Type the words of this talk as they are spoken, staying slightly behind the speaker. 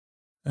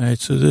All right,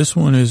 so this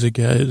one is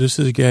this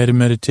is a guided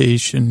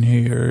meditation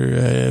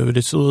here, but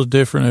it's a little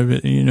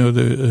different.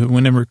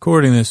 When I'm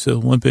recording this, the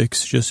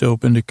Olympics just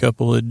opened a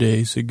couple of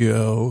days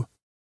ago.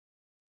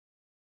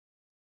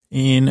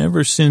 And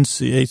ever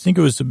since, I think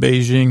it was the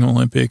Beijing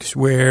Olympics,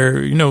 where,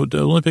 the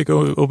Olympic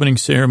opening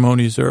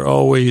ceremonies are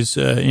always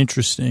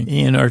interesting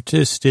and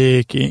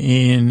artistic,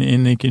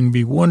 and they can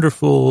be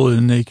wonderful,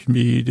 and they can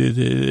be,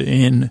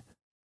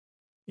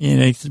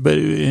 but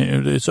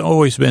it's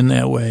always been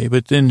that way.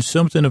 But then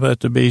something about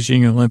the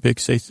Beijing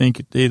Olympics, I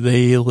think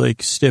they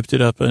like stepped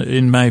it up,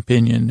 in my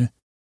opinion.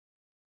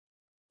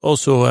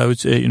 Also, I would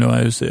say,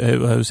 I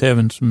was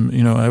having some,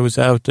 I was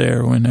out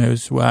there when I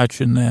was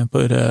watching that,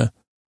 but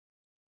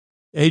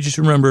I just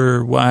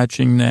remember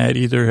watching that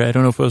either, I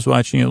don't know if I was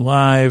watching it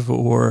live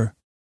or,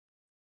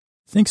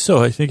 I think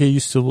so. I think I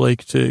used to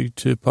like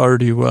to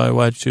party while I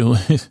watched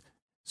it.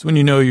 So when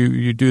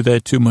you do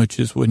that too much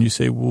is when you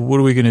say, well, what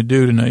are we going to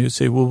do tonight? You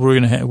say, well, we're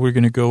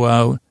going to go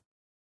out.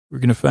 We're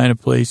going to find a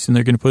place and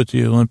they're going to put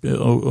the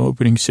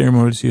opening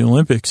ceremonies of the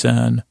Olympics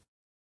on.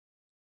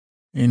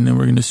 And then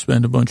we're going to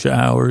spend a bunch of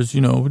hours,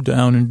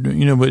 down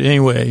and, but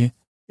anyway,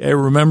 I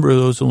remember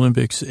those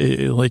Olympics,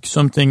 like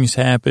some things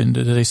happened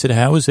that I said,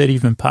 how is that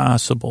even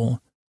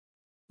possible?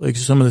 Like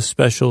some of the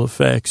special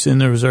effects, and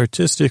there was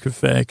artistic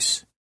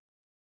effects.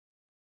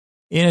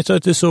 And I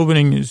thought this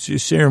opening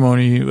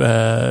ceremony,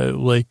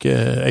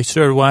 I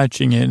started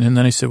watching it, and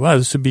then I said, wow,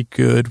 this would be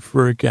good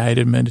for a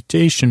guided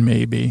meditation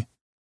maybe.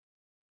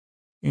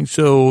 And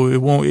so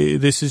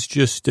this is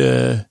just,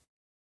 I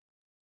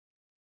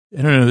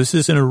don't know, this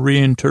isn't a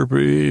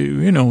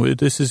reinterpret,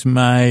 this is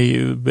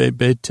my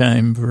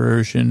bedtime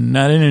version,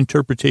 not an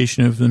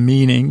interpretation of the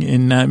meaning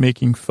and not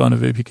making fun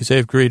of it, because I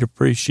have great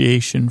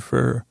appreciation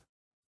for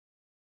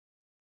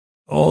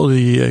all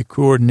the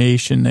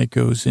coordination that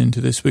goes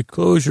into this. But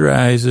close your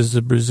eyes as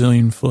the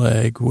Brazilian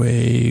flag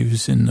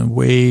waves and the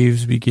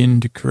waves begin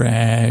to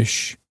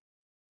crash.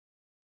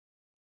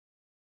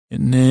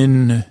 And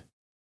then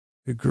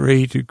a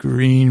great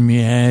green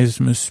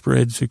miasma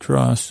spreads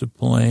across the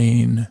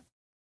plain.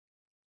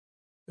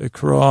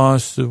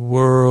 Across the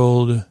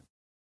world,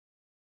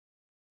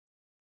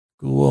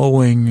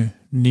 glowing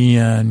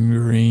neon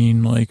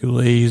green like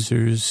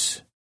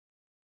lasers.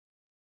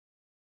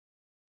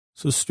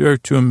 So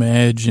start to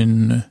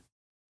imagine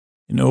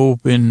an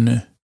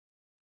open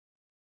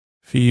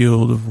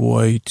field of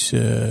white,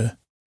 and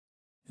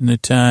the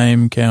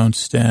time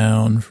counts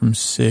down from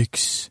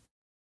 6.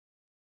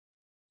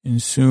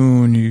 And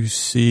soon you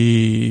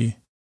see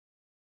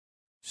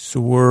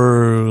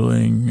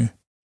swirling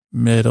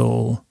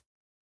metal.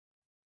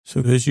 So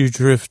as you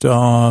drift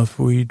off,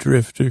 we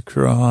drift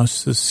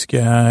across the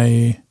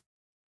sky,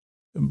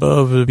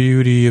 above the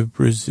beauty of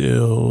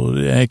Brazil,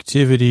 the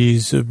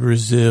activities of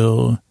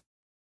Brazil,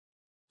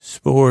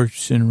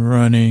 sports and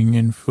running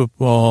and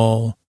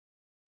football,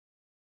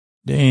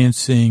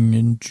 dancing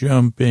and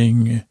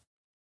jumping,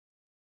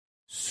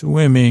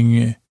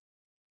 swimming,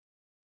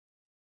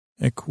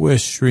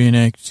 equestrian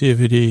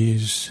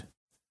activities,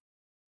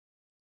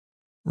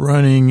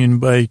 running and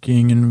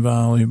biking and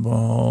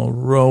volleyball,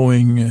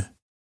 rowing,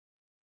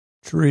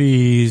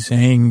 trees,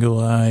 hang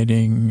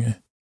gliding,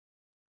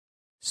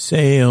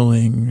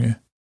 sailing,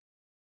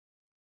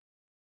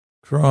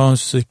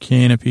 across the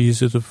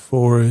canopies of the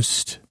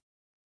forest,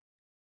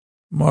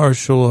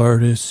 martial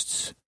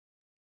artists,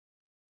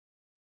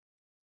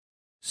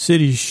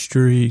 city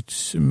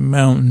streets,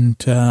 mountain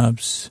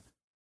tops,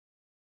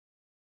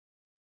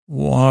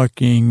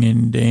 walking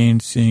and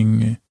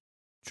dancing,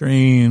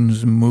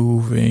 trains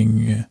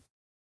moving,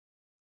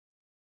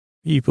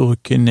 people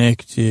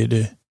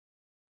connected.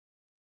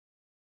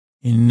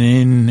 And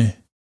then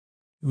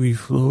we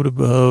float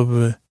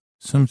above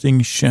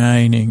something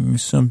shining,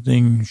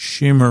 something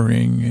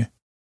shimmering.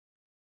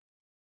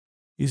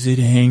 Is it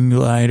hang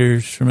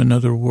gliders from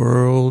another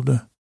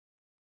world?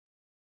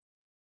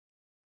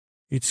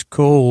 It's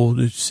cold,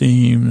 it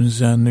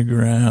seems, on the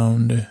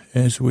ground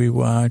as we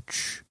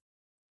watch.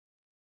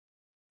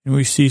 And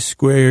we see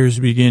squares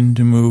begin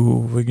to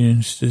move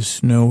against the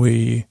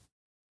snowy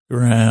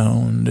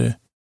ground.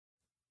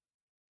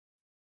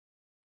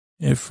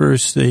 At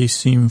first they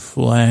seem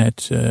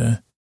flat,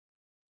 and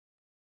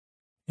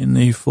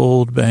they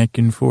fold back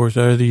and forth.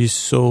 Are these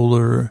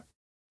solar?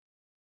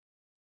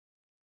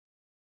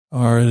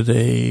 Are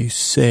they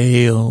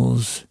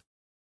sails?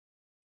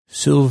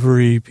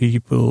 Silvery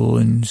people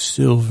in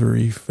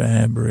silvery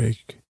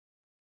fabric,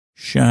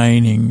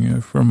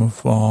 shining from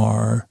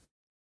afar,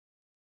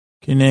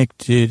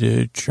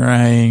 connected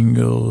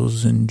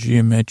triangles and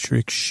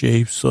geometric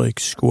shapes like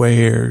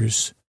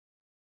squares.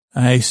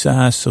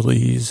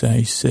 Isosceles,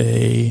 I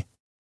say,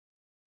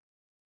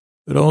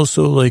 but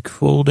also like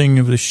folding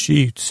of the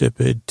sheets at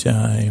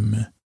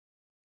bedtime,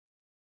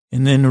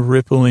 and then a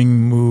rippling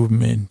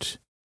movement,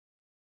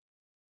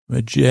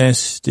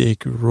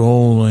 majestic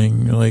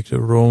rolling like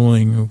the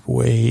rolling of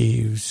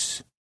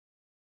waves,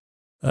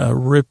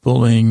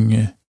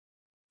 rippling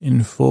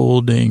and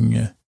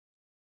folding,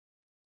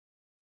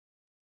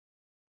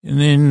 and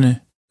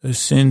then a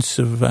sense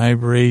of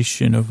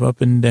vibration, of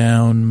up and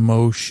down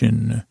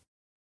motion,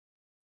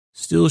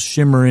 still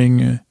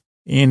shimmering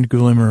and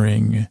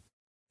glimmering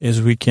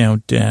as we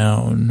count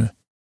down.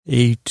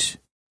 8,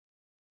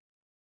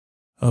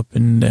 up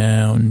and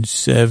down,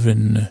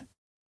 7,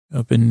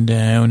 up and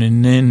down,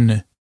 and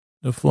then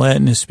the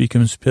flatness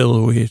becomes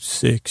pillowy at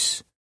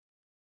 6.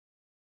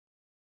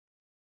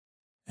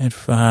 At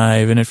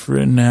 5, and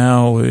for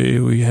now,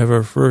 we have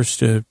our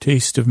first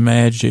taste of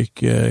magic,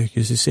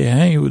 because they say,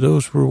 hey,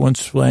 those were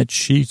once flat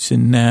sheets,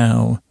 and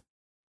now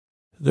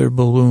they're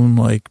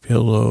balloon-like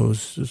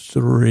pillows.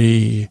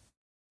 3,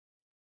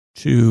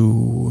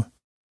 2,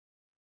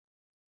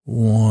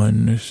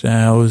 1,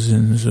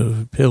 thousands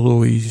of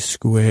pillowy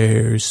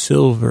squares,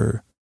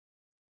 silver,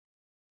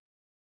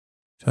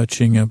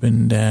 touching up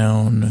and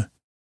down,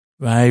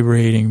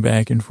 vibrating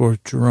back and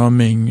forth,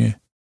 drumming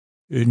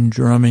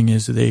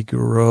as they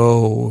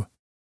grow.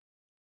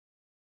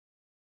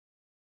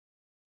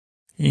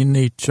 And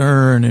they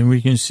turn, and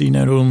we can see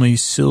not only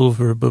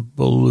silver, but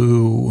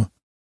blue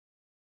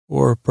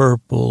or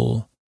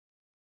purple.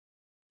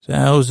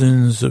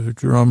 Thousands of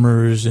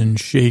drummers and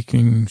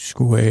shaking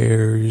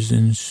squares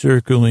and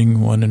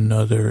circling one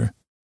another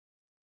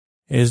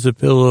as the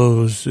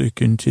pillows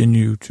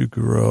continue to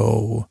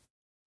grow.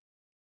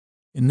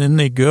 And then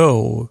they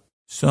go,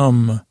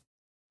 some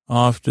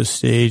off the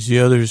stage, the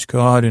others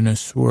caught in a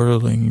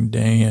swirling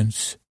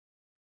dance,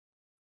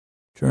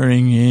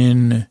 turning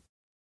in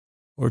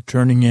or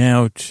turning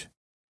out,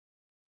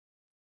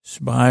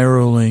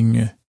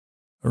 spiraling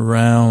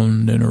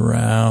around and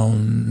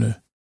around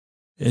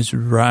as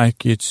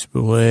rockets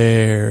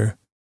blare,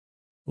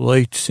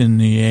 lights in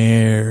the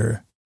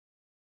air,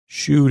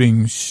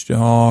 shooting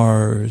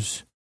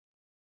stars,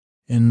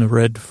 and the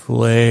red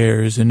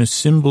flares, and a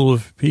symbol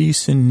of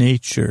peace and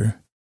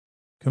nature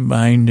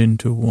combined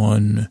into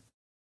one.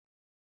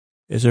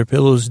 As our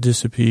pillows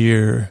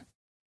disappear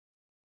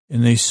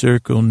and they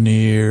circle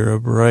near, a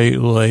bright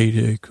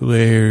light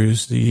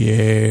clears the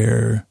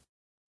air,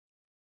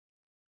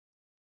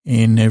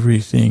 and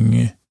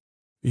everything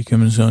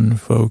becomes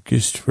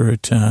unfocused for a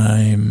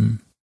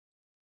time.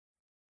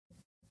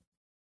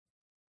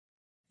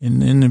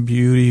 And then the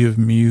beauty of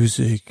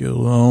music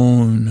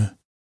alone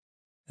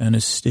on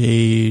a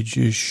stage,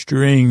 a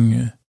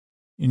string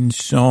in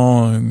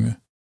song.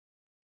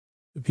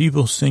 The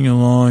people sing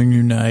along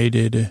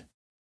united.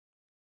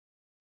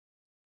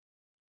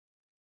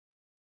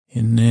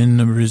 And then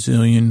the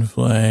Brazilian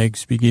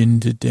flags begin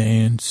to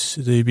dance.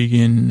 They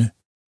begin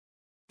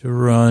to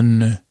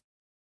run.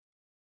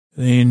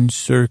 They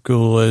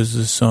encircle as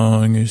the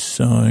song is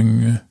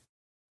sung.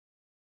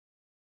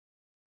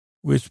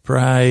 With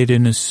pride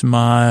and a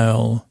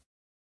smile,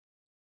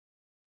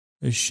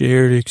 a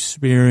shared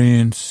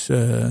experience,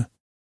 as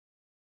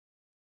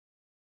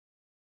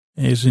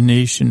a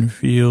nation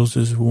feels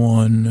as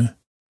one.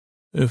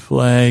 The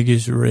flag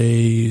is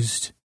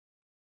raised,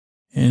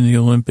 and the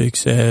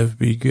Olympics have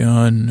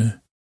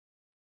begun.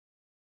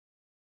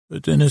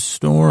 But then a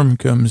storm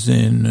comes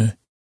in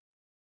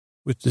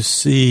with the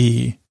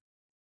sea.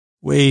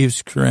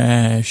 Waves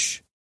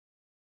crash.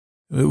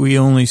 But we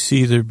only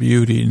see their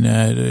beauty,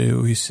 not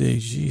we say,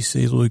 geez,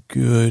 they look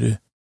good.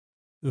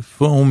 The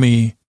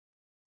foamy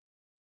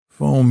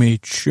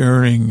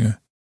churning.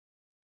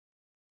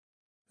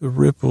 The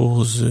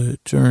ripples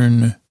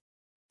turn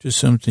to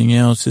something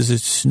else. Is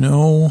it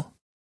snow?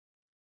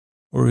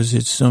 Or is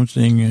it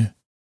something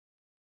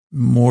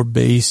more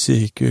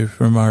basic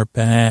from our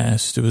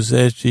past? Was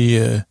that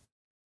the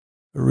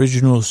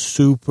original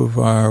soup of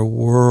our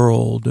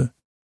world?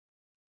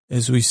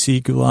 As we see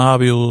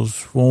globules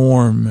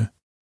form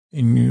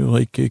in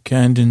like a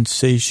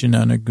condensation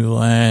on a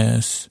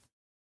glass,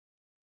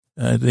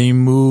 they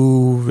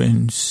move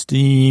and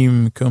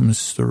steam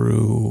comes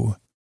through.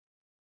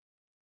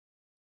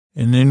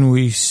 And then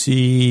we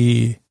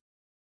see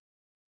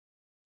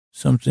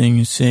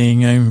something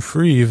saying, I'm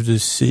free of the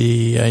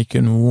sea. I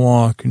can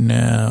walk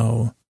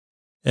now.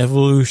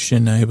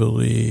 Evolution, I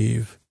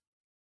believe.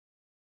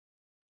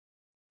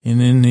 And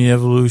then the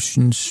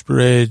evolution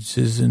spreads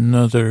as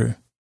another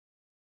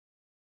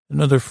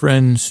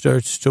friend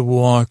starts to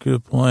walk the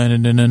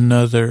planet, and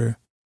another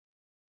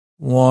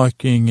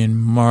walking and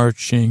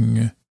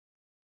marching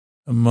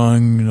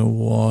among the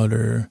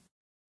water,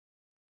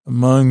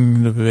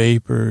 among the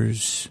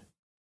vapors,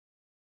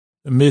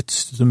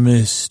 amidst the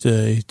mist,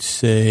 I'd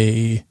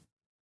say,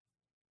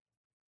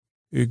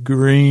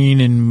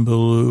 green and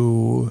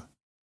blue,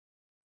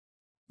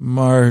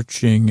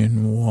 marching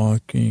and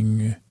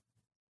walking,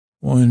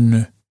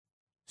 one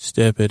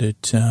step at a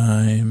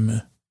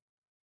time.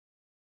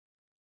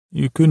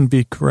 You couldn't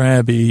be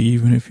crabby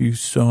even if you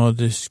saw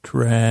this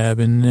crab,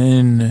 and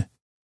then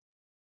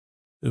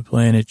the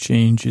planet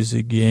changes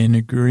again.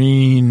 A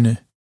green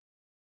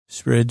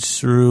spreads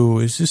through.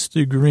 Is this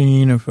the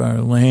green of our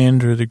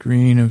land or the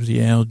green of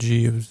the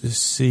algae of the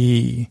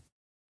sea?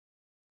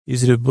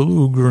 Is it a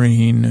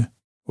blue-green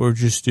or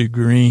just a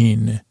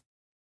green?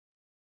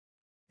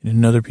 And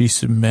another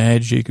piece of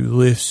magic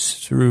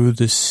lifts through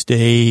the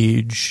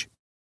stage.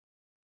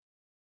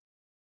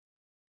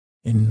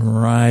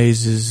 and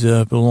rises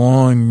up.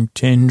 Long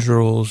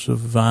tendrils of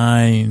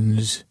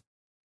vines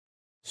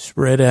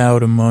spread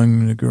out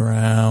among the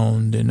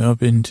ground and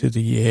up into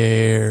the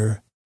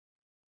air.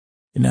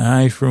 And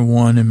I, for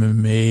one, am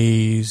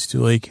amazed,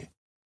 like,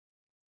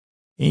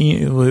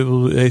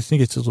 I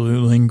think it's a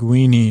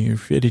linguine or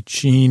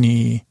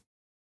fettuccine,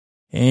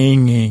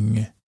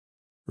 hanging,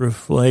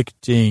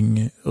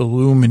 reflecting,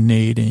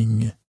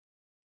 illuminating,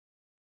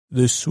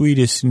 the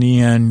sweetest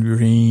neon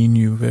green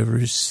you've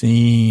ever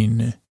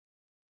seen.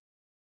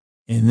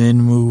 And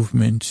then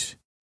movement.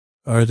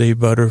 Are they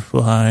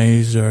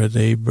butterflies? Are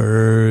they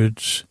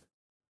birds?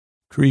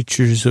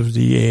 Creatures of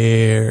the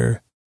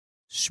air,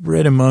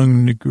 spread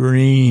among the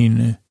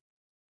green.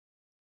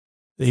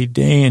 They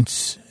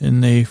dance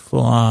and they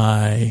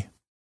fly.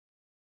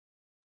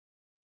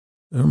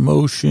 Their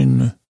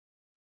motion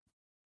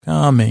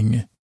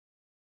calming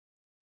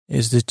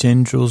as the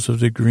tendrils of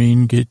the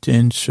green get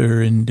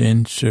denser and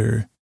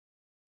denser,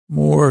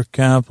 more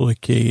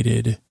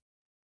complicated.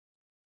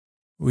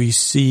 We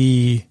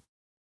see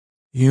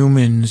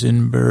humans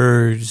and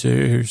birds.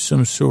 There's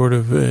some sort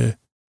of a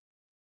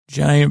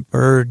giant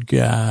bird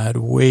god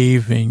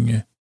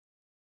waving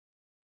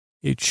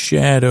its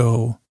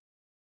shadow,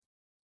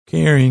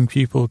 carrying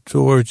people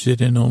towards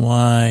it in a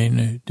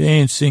line,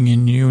 dancing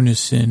in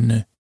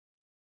unison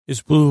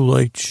as blue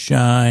lights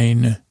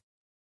shine.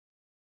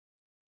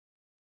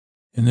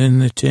 And then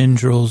the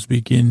tendrils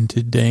begin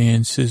to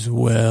dance as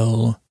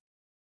well.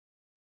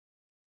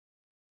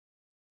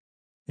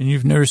 And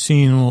you've never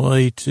seen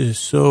light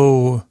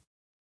so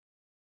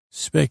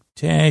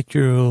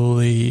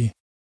spectacularly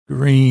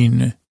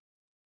green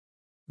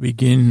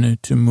begin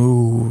to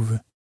move.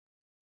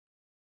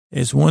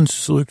 As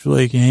once looked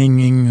like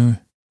hanging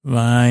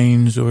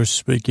vines or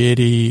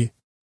spaghetti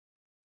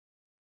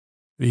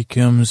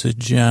becomes a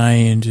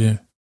giant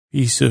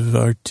piece of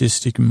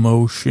artistic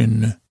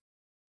motion,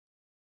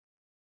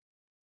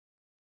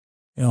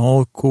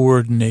 all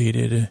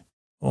coordinated,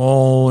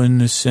 all in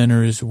the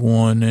center is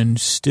one,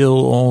 and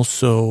still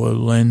also a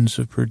lens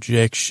of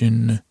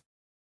projection.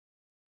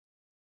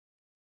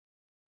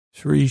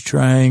 3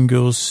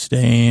 triangles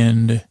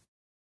stand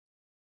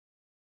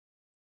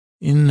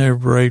in their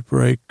bright,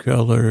 bright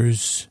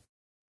colors,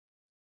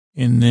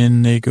 and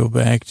then they go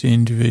back to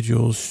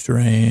individual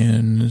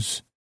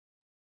strands.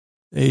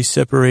 They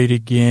separate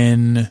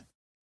again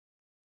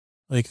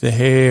like the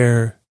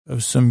hair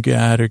of some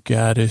god or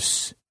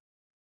goddess,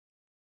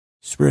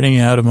 spreading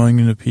out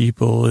among the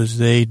people as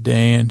they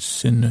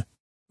dance and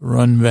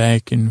run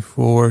back and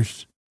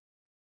forth.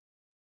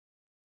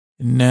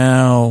 And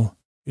now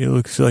it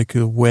looks like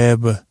a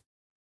web,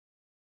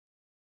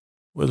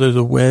 whether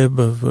the web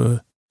of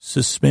a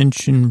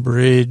suspension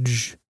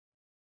bridge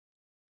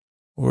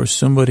or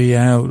somebody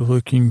out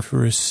looking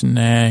for a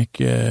snack.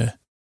 The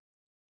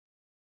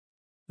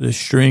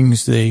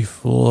strings, they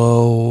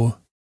flow,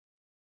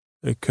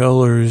 the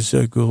colors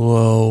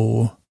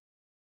aglow.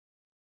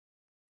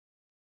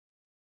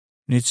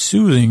 And it's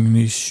soothing,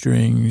 these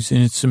strings,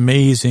 and it's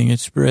amazing,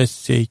 it's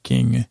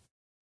breathtaking.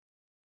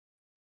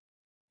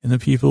 And the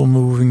people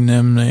moving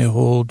them, they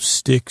hold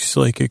sticks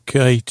like a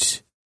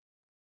kite.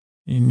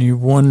 And you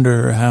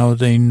wonder how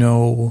they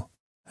know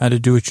how to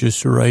do it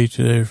just right.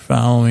 They're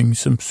following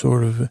some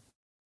sort of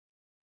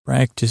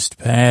practiced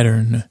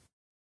pattern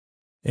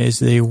as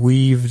they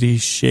weave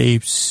these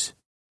shapes.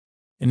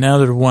 And now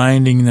they're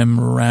winding them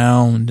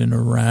around and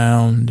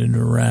around and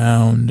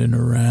around and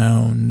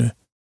around.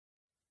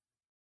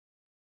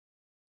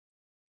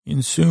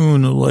 And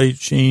soon the light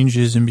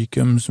changes and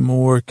becomes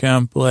more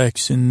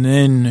complex, and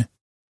then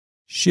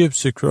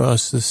ships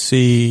across the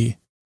sea.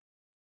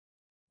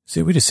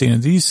 Say, wait a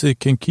second, these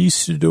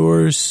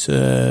conquistadors,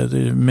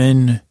 the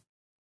men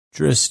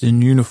dressed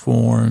in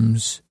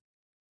uniforms,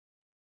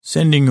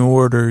 sending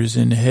orders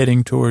and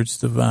heading towards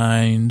the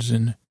vines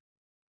and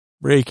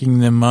breaking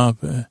them up,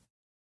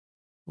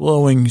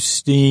 blowing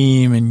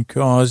steam and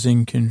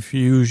causing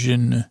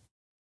confusion.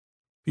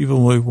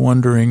 People were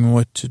wondering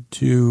what to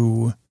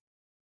do,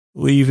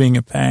 leaving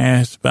a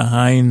path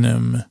behind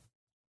them.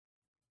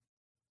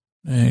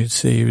 I'd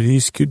say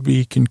these could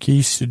be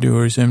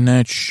conquistadors, I'm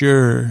not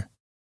sure.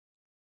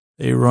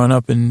 They run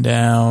up and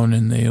down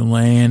and they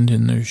land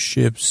in their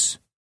ships.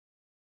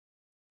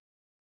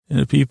 And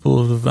the people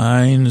of the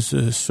vines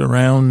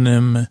surround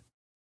them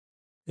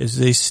as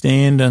they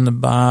stand on the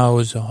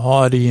bows,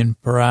 haughty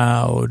and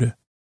proud.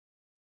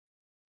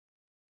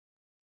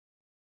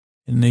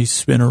 And they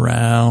spin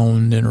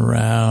around and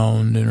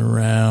around and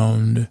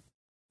around,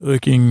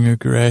 looking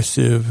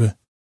aggressive.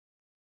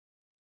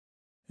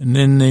 And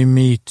then they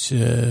meet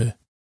the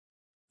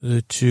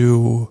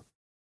 2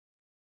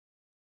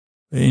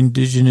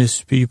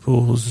 indigenous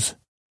peoples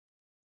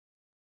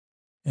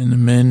and the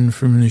men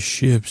from the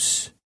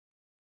ships.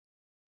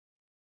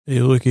 They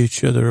look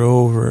each other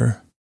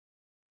over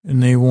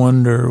and they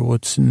wonder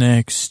what's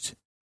next.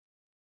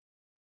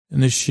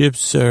 And the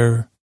ships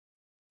are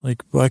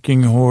like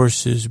bucking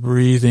horses,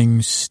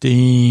 breathing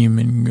steam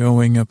and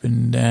going up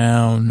and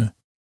down.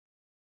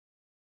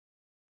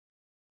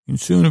 And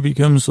soon it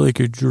becomes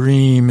like a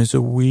dream as a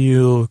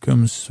wheel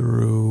comes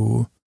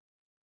through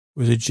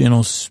with a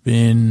gentle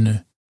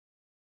spin,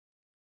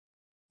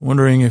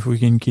 wondering if we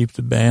can keep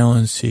the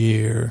balance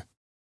here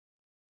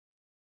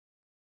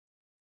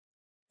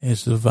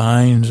as the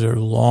vines are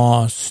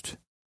lost.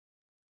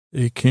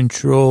 The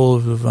control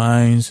of the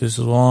vines is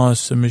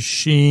lost. A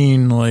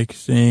machine-like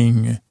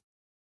thing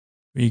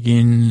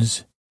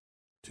begins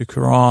to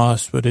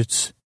cross, but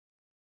it's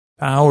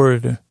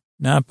powered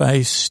not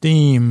by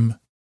steam,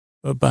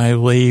 but by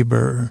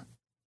labor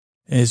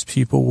as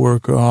people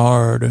work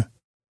hard,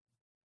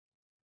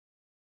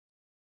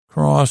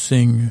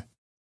 crossing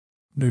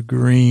the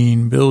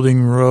green,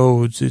 building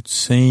roads, it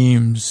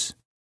seems,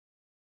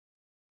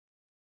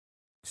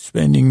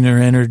 spending their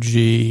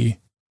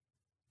energy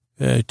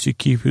to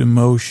keep the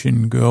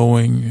motion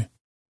going.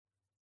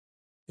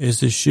 As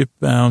the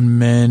shipbound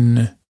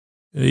men,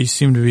 they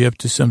seem to be up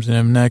to something,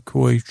 I'm not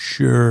quite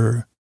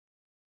sure,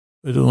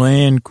 but the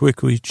land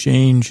quickly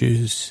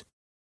changes.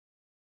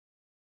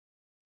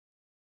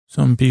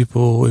 Some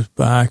people with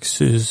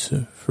boxes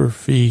for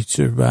feet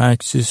or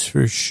boxes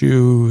for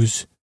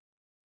shoes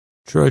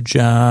trudge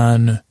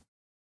on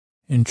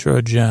and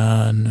trudge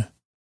on.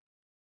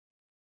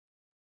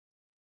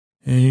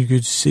 And you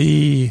could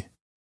see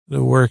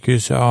the work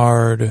is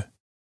hard.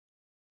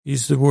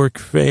 Is the work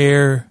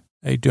fair?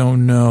 I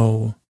don't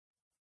know.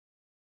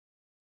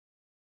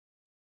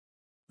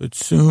 But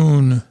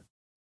soon,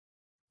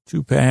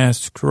 two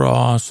paths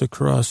cross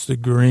across the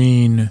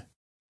green.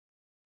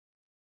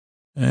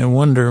 And I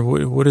wonder,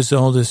 what does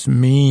all this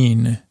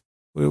mean?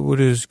 What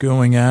is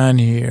going on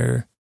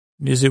here?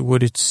 Is it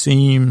what it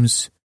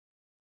seems?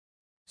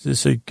 Is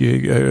this a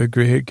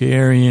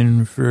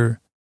gregarian for,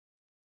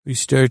 we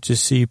start to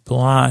see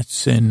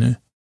plots and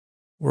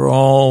where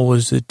all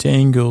was a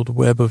tangled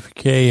web of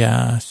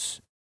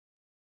chaos.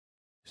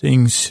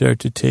 Things start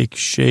to take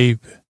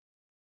shape,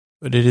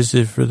 but is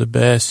it for the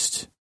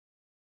best?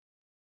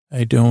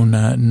 I do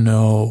not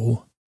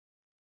know.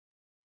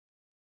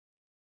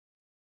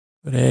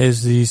 But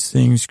as these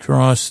things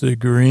cross the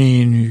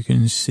green, you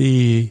can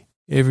see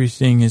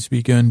everything has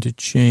begun to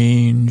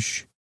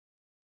change.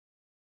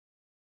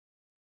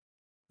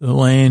 The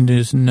land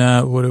is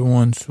not what it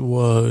once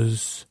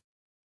was.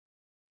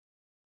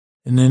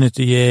 And then at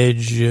the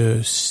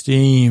edge,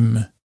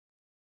 steam.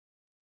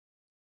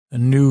 A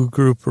new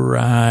group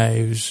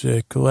arrives,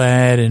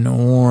 clad in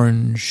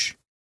orange,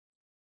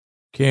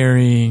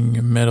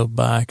 carrying metal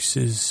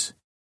boxes.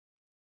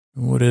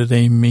 What do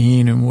they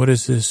mean, and what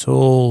does this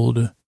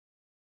hold?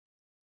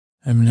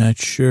 I'm not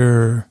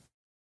sure.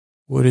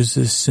 What does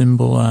this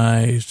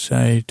symbolize?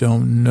 I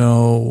don't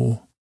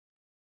know.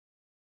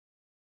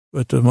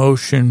 But the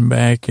motion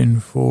back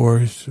and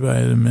forth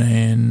by the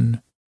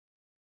man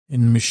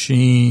in the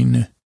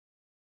machine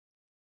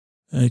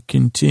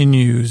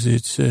continues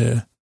its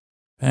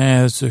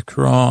paths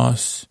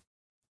across.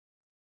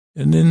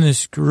 And then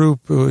this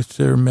group with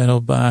their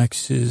metal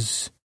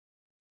boxes,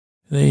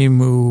 they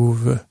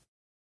move.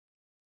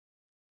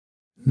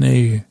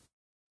 They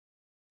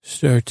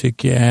start to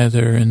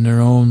gather in their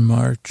own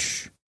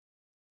march.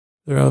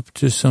 They're up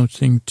to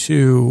something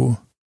too.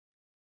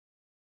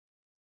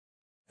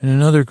 And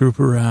another group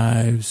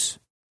arrives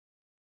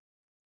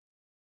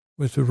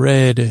with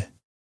red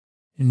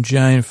and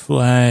giant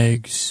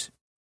flags.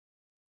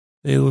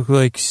 They look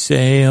like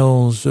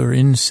sails or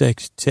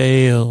insect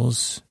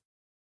tails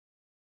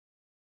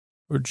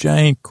or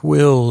giant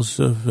quills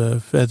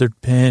of feathered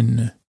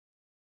pen.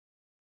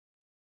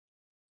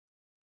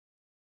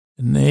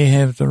 And they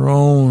have their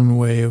own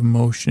way of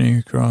motioning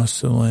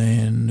across the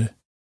land.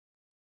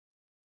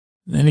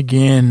 And then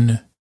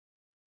again,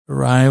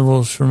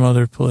 arrivals from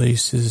other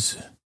places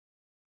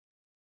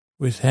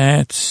with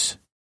hats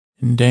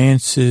and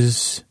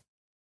dances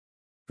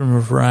from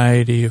a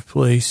variety of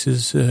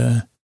places.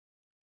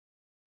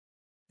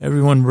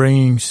 Everyone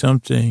bringing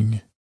something,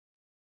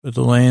 but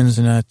the land's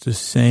not the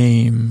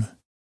same.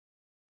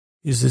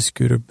 Is this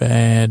good or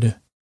bad?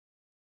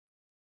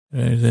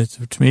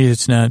 To me,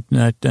 it's not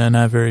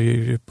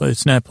very.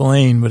 It's not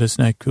plain, but it's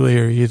not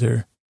clear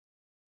either.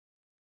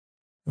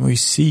 And we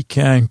see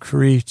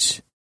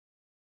concrete,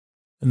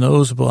 and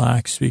those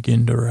blocks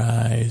begin to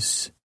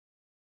rise,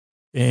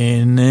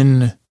 and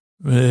then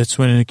that's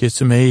when it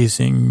gets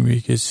amazing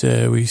because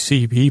we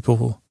see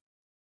people.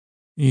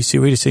 You see,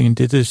 wait a second,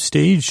 did the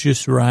stage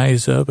just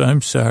rise up? I'm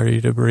sorry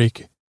to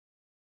break.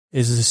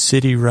 As the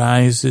city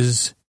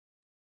rises,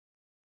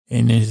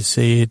 and they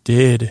say it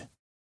did.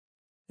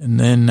 And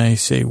then I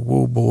say,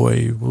 whoa,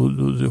 boy,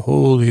 the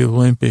Holy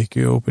Olympic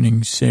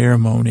opening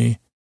ceremony.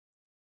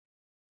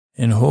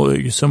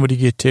 And somebody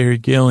get Terry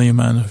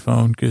Gilliam on the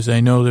phone, because I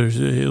know there's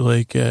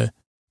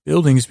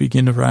buildings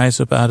begin to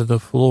rise up out of the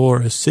floor.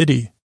 A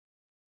city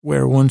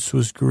where once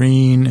was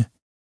green.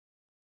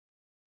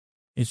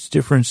 It's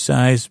different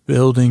sized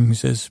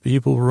buildings as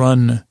people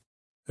run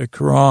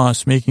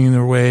across, making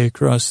their way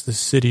across the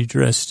city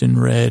dressed in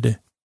red.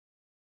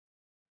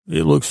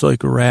 It looks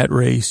like a rat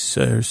race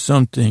or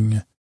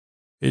something.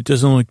 It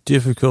doesn't look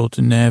difficult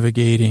in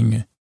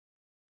navigating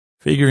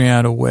figuring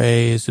out a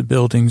way as the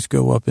buildings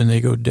go up and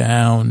they go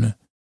down.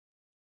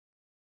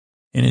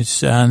 And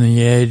it's on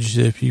the edge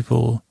that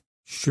people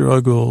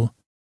struggle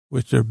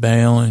with their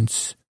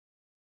balance.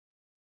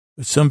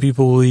 But some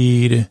people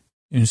lead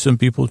and some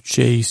people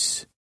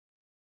chase.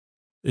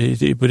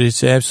 But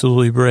it's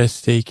absolutely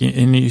breathtaking.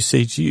 And you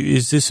say, gee,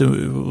 is this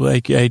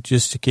like, I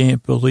just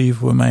can't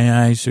believe what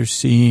my eyes are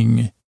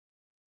seeing.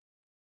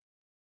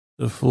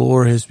 The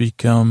floor has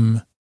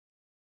become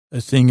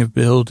a thing of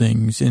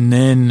buildings. And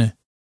then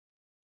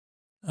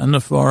on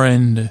the far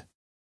end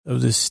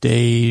of the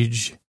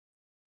stage,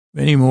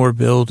 many more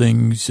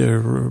buildings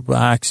or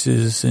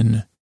boxes.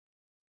 And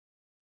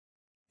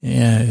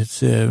yeah,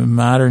 it's a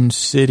modern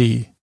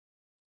city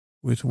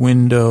with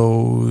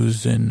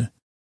windows and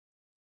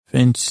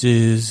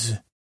fences,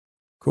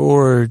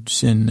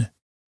 cords, and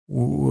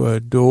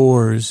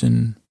doors,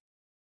 and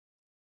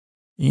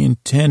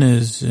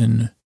antennas,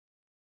 and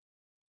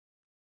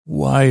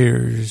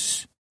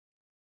wires,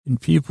 and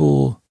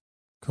people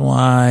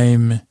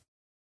climb,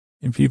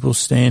 and people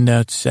stand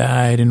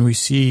outside, and we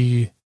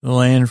see the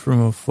land from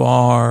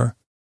afar,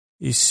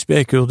 a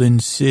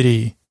speckled-in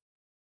city,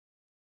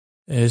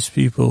 as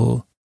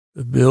people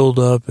build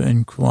up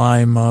and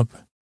climb up.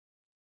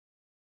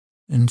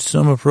 And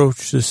some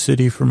approach the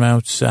city from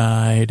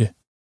outside.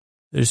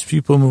 There's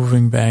people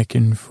moving back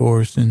and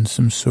forth in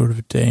some sort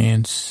of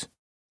dance.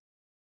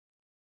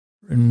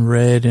 In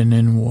red and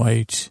in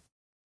white.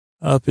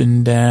 Up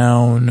and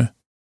down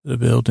the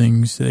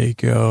buildings they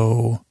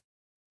go.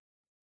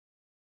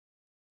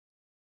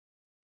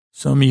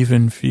 Some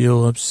even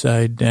feel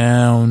upside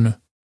down.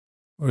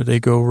 Or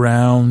they go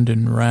round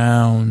and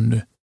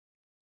round.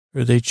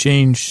 Or they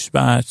change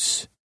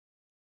spots.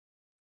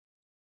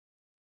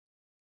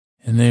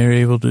 And they're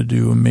able to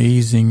do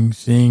amazing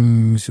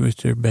things with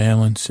their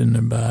balance in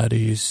their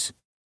bodies.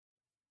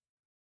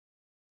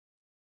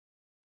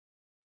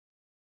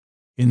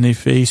 And they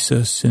face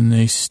us and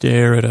they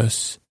stare at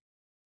us.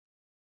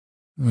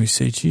 And we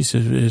say,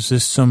 Jesus, is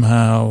this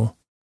somehow?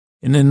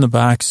 And then the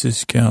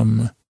boxes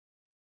come.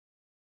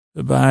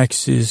 The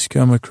boxes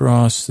come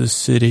across the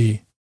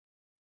city.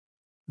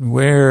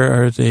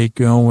 Where are they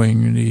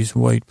going, these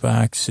white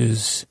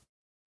boxes?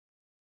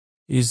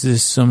 Is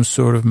this some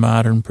sort of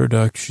modern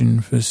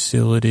production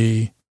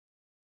facility?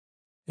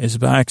 As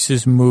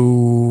boxes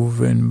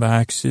move and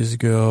boxes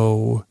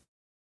go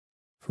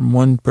from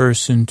one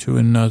person to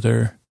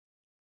another,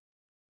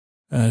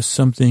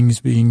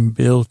 something's being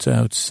built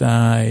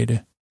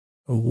outside,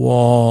 a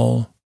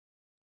wall.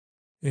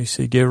 They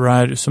say,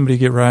 somebody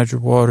get Roger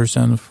Waters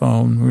on the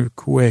phone. We're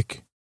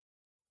quick.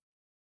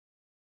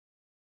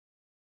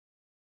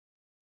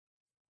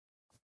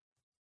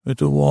 But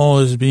the wall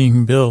is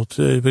being built.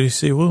 But you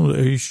say, well,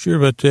 are you sure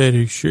about that? Are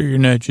you sure you're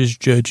not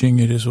just judging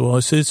it as well? I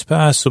say, it's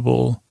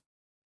possible.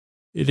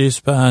 It is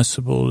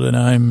possible that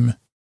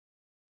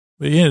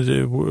but yeah,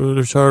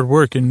 there's hard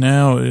work. And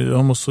now it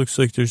almost looks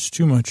like there's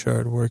too much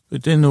hard work.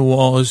 But then the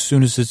wall, as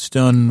soon as it's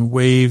done,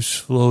 waves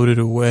floated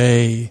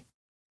away.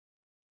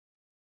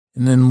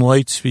 And then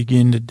lights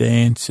begin to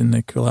dance in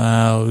the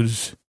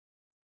clouds.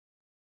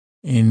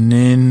 And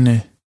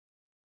then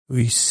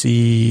we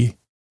see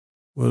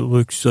what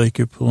looks like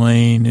a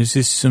plane. Is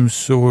this some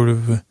sort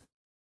of...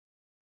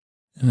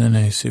 And then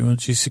I say, well,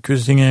 geez, the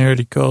good thing I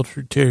already called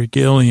for Terry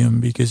Gilliam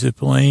because the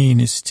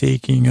plane is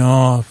taking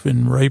off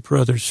in Wright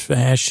Brothers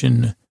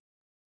fashion.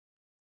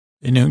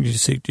 And you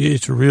say,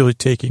 it's really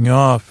taking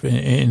off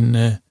in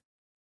the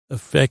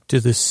effect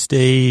of the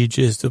stage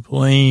as the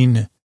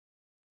plane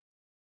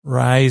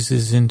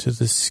rises into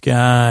the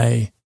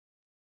sky.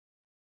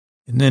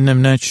 And then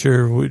I'm not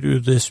sure what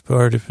this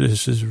part, if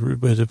this is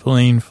where the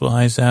plane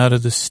flies out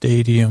of the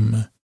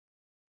stadium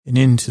and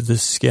into the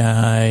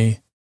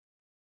sky.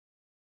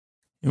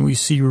 And we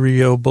see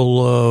Rio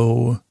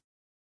below,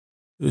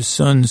 the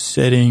sun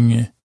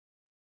setting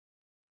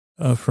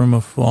from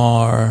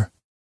afar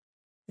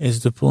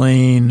as the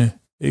plane,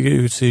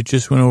 you would say, it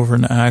just went over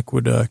an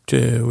aqueduct,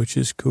 which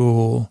is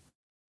cool.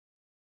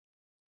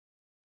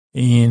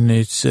 And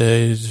its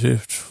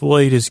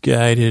flight is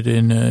guided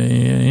in an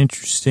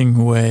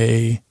interesting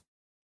way.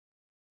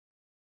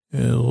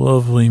 A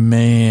lovely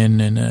man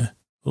in a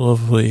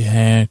lovely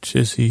hat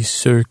as he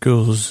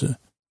circles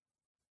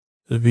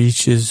the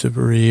beaches of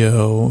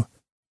Rio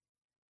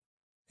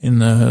in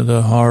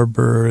the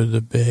harbor, the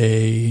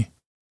bay.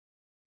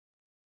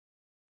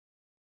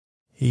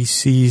 He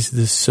sees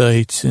the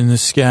sights in the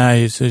sky.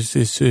 It's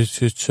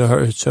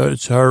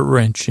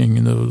heart-wrenching,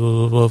 and the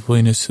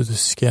loveliness of the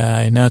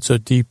sky. Now it's a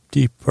deep,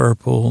 deep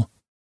purple.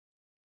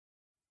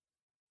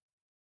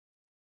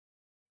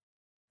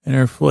 And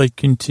our flight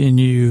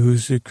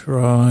continues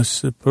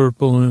across the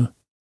purple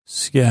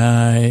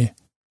sky.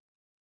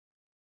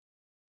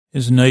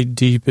 As night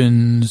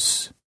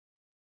deepens,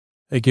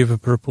 I give a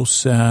purple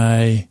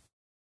sigh,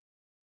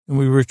 and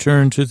we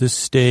return to the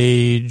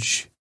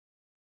stage.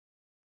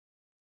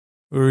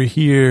 We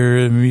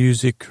hear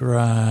music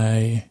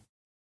cry,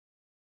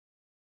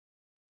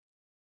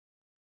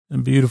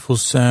 and beautiful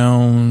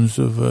sounds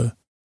of an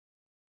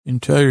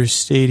entire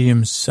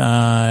stadium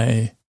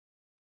sigh.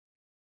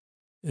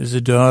 as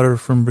a daughter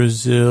from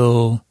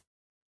Brazil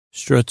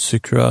struts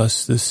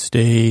across the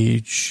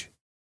stage,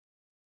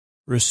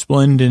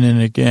 resplendent in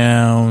a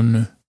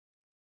gown.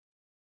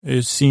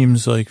 It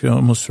seems like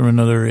almost from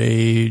another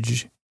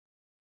age.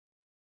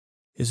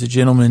 As a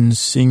gentleman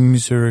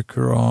sings her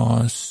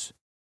across,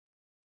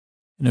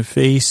 and a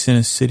face in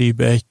a city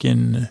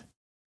beckon.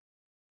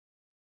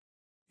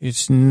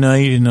 It's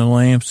night and the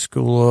lamps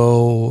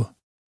glow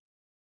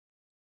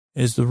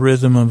as the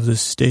rhythm of the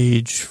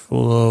stage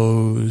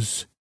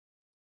flows,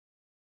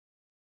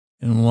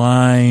 and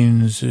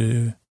lines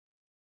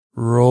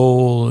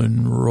roll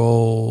and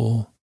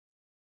roll.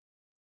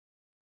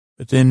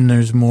 But then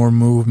there's more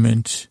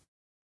movement,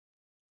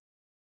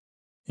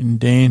 and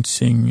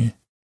dancing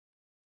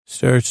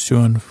starts to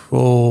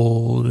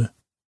unfold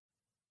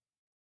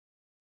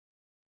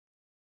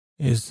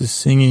as the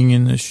singing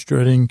and the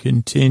strutting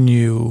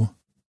continue.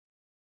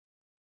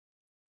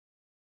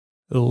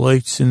 The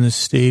lights in the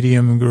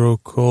stadium grow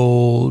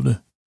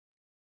cold,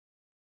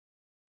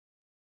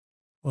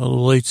 while the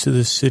lights of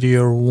the city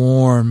are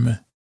warm,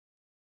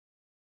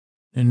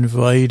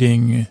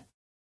 inviting.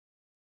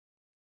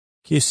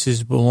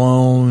 Kisses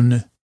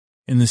blown,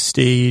 and the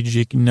stage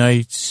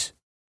ignites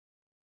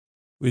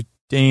with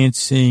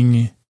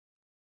dancing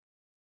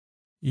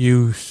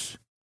youth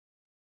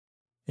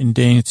and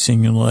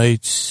dancing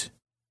lights.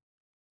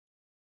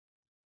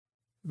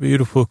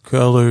 Beautiful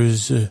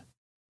colors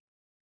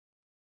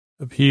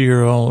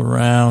appear all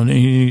around, and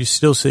you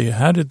still say,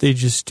 how did they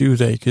just do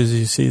that? Because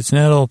you see, it's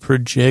not all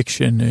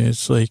projection.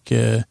 It's like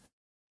there's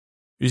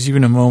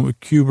even a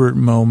Kubert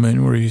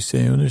moment where you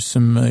say, oh, there's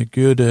some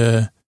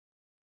good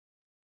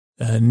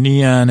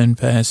neon and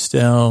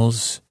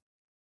pastels,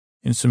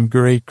 and some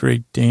great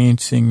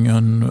dancing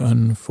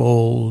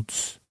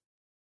unfolds.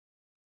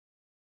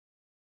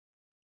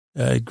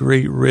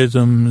 Great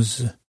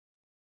rhythms,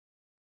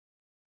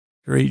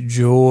 great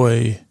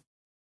joy,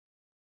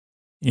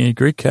 and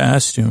great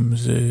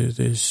costumes.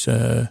 There's,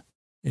 I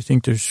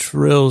think there's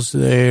frills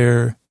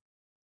there,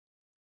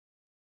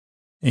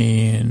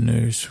 and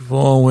there's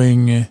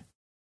flowing,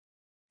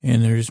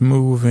 and there's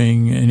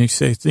moving, and I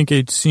think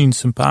I'd seen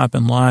some pop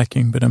and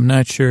locking, but I'm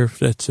not sure if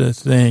that's a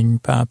thing,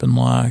 pop and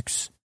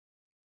locks.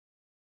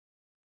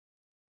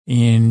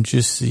 And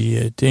just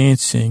the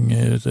dancing,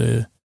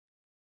 the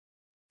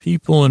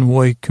people in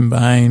white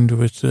combined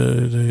with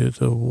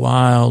the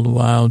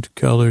wild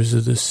colors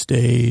of the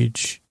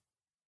stage.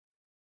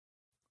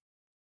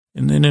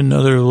 And then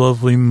another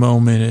lovely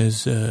moment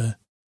as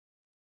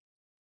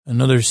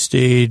another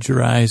stage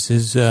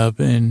rises up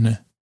and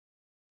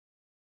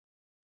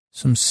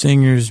some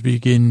singers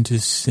begin to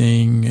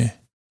sing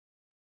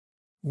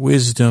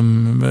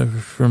wisdom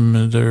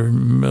from their,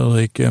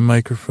 a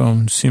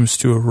microphone seems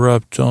to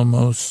erupt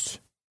almost.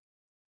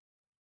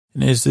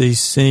 And as they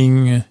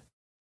sing,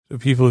 the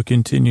people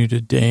continue to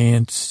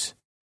dance.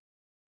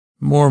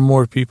 More and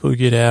more people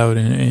get out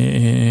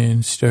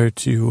and start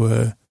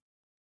to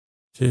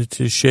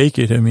shake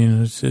it. I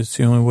mean, it's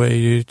the only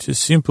way to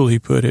simply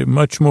put it.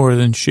 Much more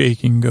than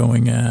shaking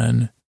going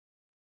on.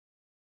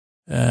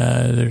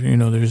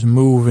 There's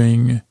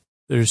moving,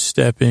 there's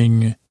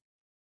stepping,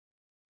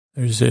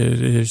 there's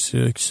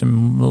like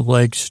some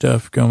leg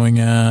stuff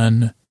going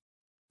on.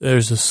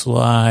 There's a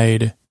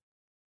slide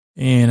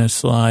and a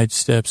slide,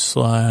 step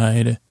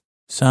slide.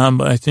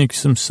 Samba, I think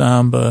some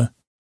samba.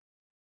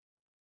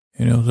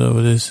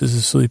 Though this is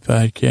a sleep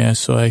podcast,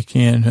 so I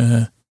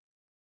can't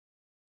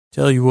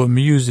tell you what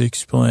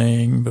music's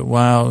playing, but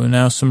wow,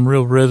 now some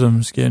real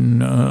rhythms getting,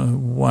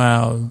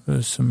 wow,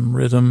 there's some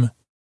rhythm.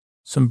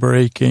 Some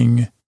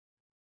breaking,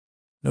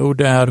 no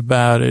doubt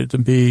about it. The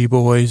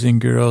B-boys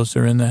and girls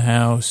are in the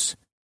house.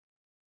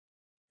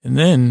 And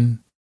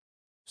then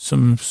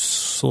some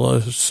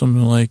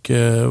like, what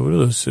are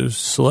those,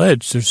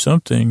 sleds or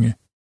something,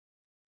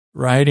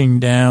 riding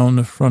down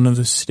the front of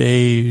the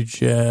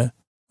stage,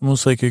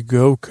 almost like a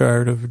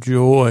go-kart of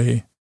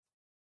joy.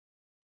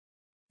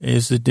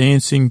 As the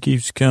dancing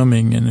keeps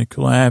coming and the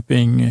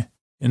clapping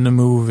and the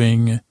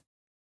moving,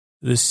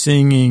 the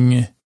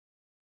singing,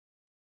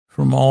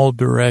 from all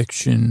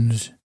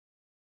directions.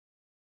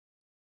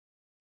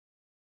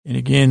 And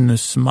again, the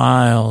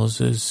smiles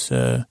as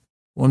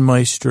one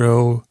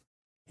maestro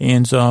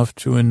hands off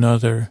to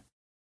another.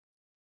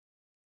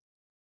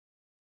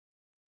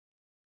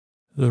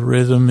 The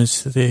rhythm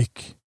is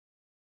thick.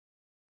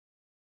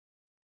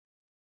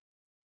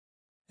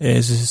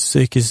 As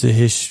thick as the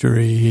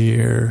history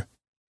here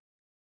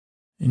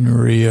in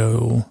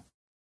Rio.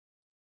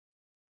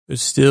 But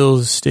still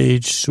the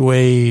stage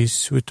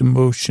sways with the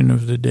motion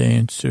of the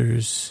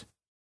dancers.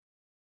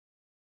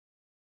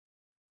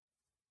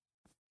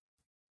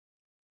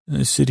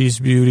 And the city's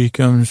beauty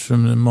comes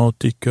from the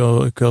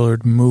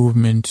multicolored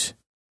movement,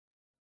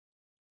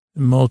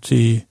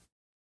 the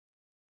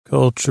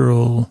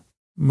multicultural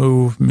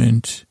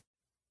movement,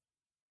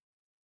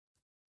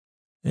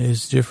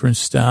 as different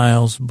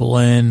styles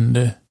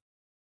blend.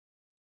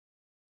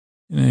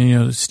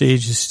 And, the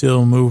stage is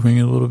still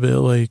moving a little bit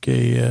like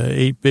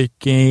a 8-bit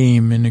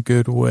game in a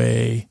good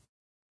way.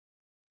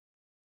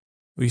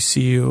 we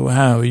see,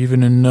 wow,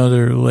 even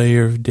another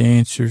layer of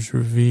dancers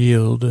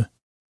revealed. And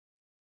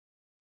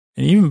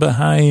even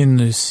behind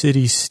the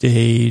city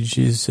stage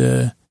is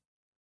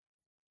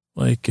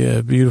like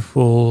a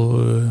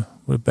beautiful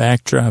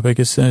backdrop. I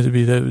guess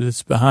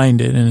that's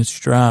behind it, and it's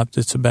dropped.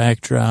 It's a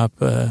backdrop.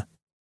 The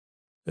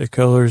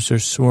colors are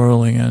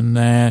swirling on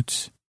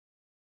that.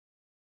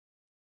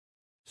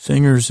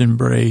 Singers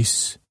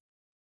embrace,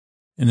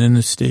 and then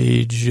the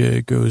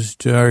stage goes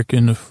dark,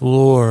 and the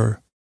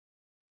floor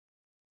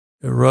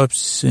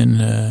erupts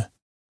in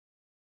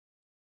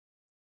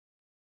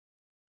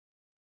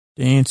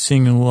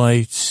dancing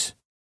lights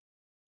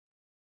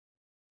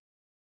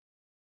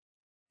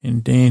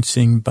and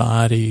dancing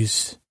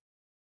bodies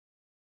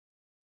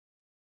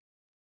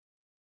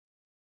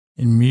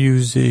and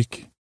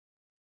music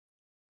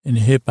and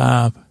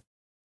hip-hop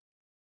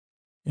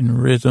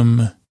and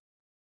rhythm,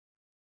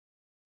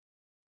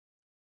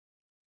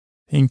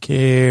 pink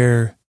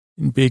hair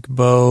and big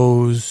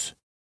bows.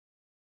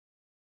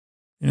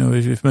 You know,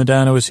 if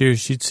Madonna was here,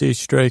 she'd say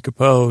strike a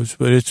pose,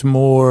 but it's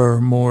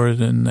more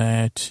than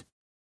that.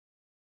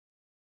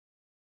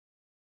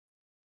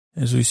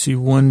 As we see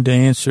one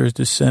dancer at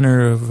the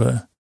center of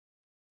a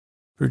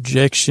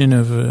projection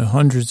of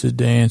hundreds of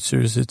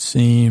dancers, it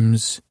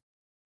seems,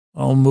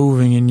 all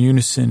moving in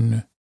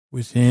unison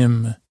with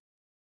him.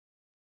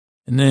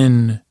 And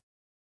then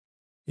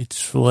it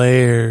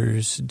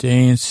flares,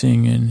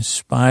 dancing and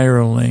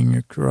spiraling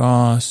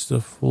across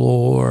the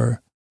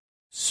floor,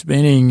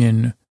 spinning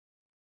and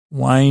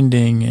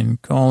winding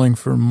and calling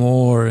for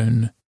more.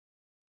 And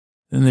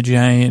then the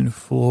giant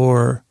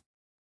floor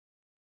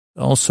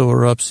also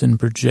erupts in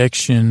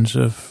projections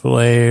of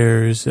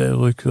flares that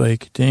look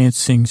like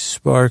dancing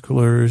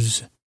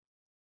sparklers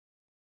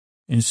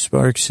and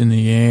sparks in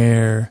the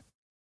air.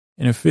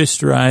 And a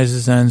fist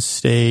rises on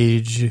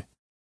stage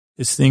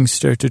as things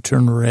start to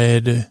turn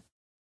red.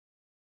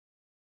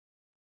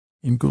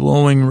 And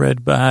glowing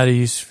red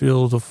bodies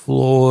fill the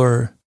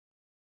floor,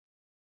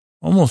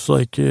 almost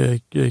like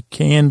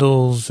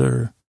candles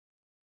or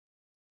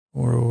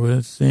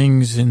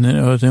things. And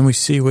then we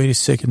see, wait a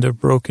second, they're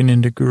broken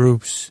into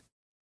groups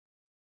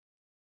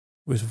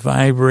with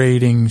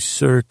vibrating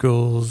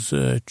circles,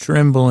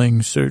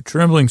 trembling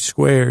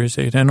squares.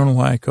 I don't know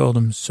why I call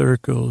them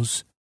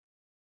circles.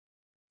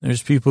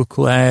 There's people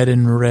clad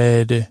in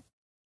red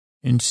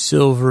and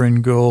silver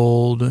and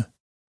gold, and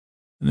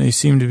they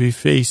seem to be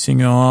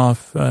facing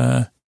off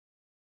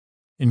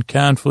in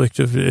conflict.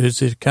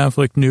 Is it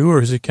conflict new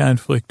or is it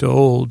conflict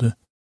old?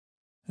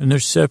 And they're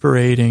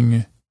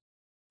separating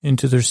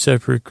into their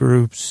separate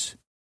groups.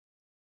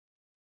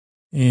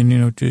 And, you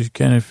know, just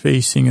kind of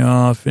facing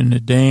off in the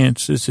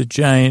dance. It's a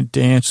giant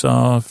dance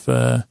off.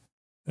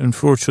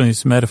 Unfortunately,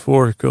 it's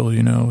metaphorical,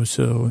 you know,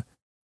 so,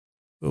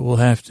 but we'll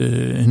have to,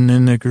 and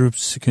then the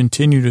groups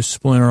continue to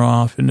splinter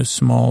off into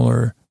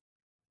smaller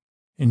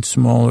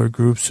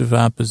groups of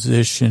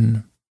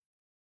opposition,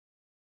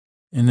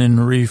 and then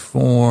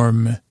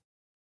reform.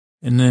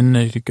 And then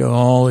it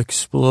all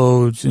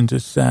explodes into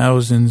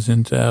thousands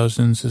and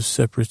thousands of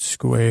separate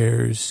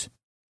squares.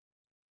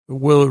 But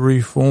will it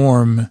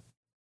reform?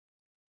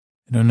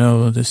 I don't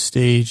know. The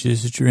stage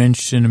is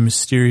drenched in a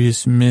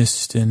mysterious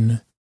mist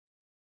and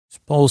it's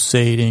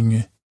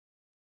pulsating.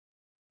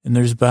 And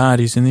there's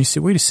bodies. And they say,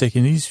 wait a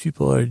second, these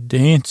people are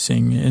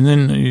dancing. And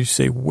then you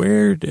say,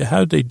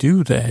 how'd they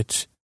do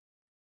that?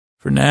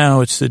 For now,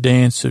 it's the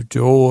dance of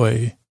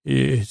joy,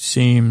 it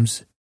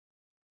seems.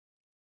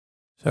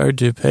 It's hard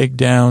to peg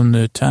down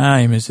the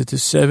time. Is it the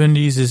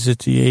 70s? Is it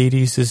the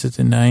 80s? Is it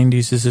the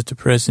 90s? Is it the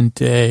present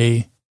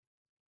day?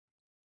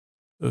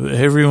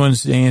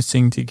 Everyone's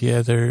dancing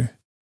together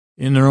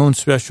in their own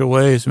special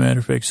way, as a matter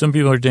of fact. Some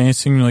people are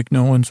dancing like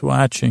no one's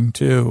watching,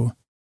 too.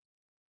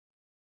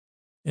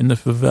 And the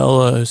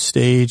favela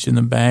stage in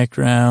the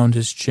background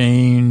has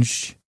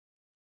changed.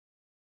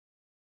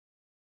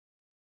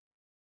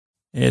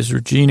 As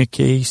Regina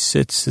Case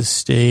sets the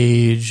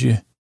stage.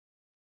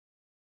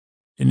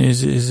 And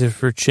is it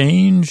for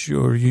change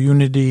or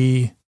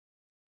unity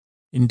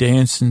in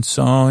dance and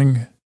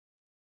song?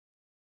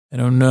 I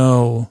don't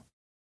know.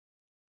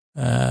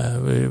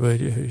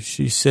 But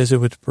she says it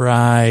with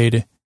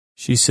pride.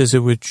 She says it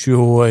with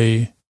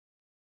joy.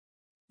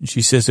 And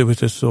she says it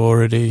with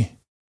authority.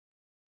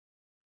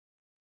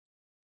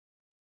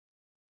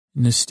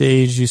 And the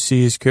stage you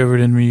see is covered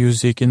in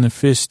music, and the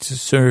fist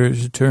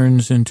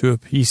turns into a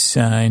peace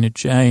sign, a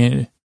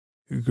giant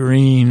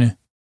green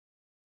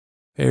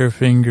pair of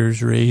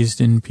fingers raised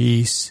in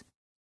peace.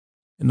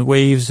 And the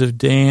waves of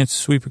dance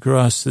sweep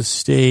across the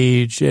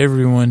stage,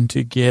 everyone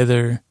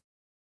together.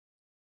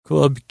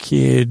 Club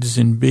kids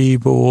and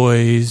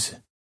b-boys.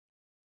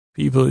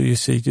 People, they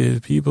say,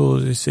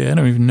 I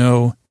don't even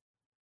know.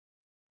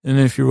 And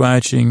if you're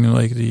watching,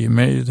 like,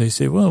 they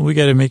say, well, we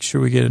got to make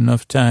sure we get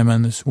enough time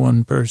on this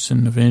one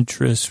person of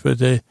interest. But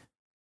then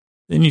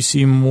you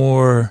see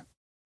more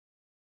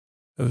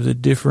of the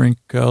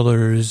different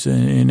colors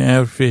in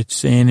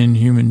outfits and in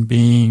human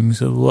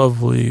beings. A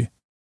lovely.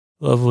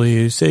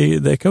 Say,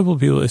 that couple of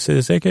people, they say,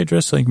 is that guy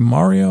dressed like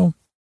Mario?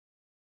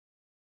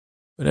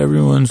 but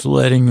everyone's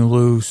letting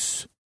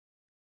loose.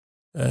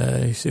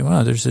 You say,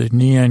 wow, there's a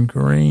neon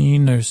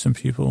green. There's some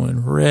people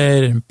in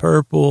red and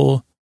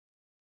purple.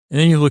 And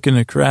then you look in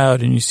the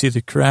crowd and you see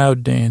the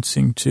crowd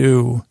dancing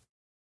too.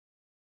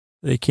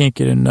 They can't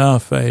get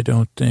enough, I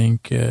don't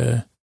think.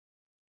 In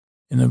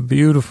the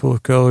beautiful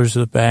colors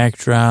of the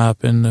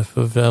backdrop and the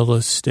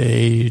favela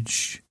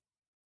stage.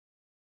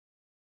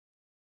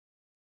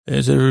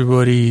 As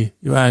everybody,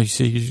 wow, you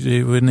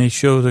see, when they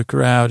show the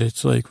crowd,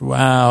 it's like,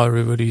 wow,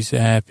 everybody's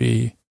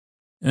happy.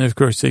 And of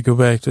course, they go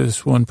back to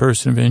this one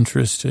person of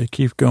interest to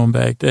keep going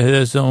back.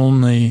 That's the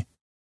only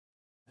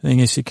thing.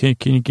 I said, can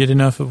you get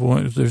enough of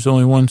one? If there's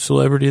only one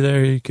celebrity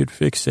there you could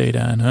fixate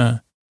on, huh?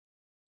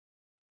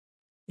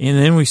 And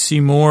then we see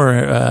more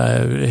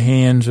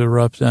hands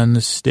erupt on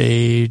the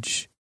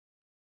stage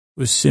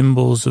with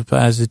symbols of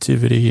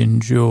positivity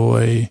and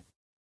joy.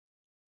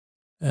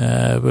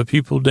 But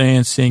people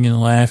dancing and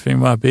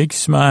laughing. Wow, big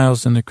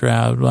smiles in the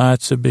crowd.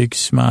 Lots of big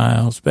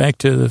smiles. Back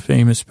to the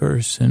famous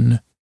person.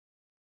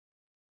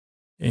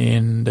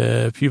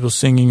 And people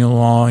singing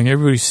along.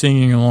 Everybody's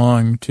singing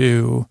along,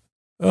 too.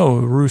 Oh,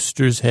 a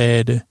rooster's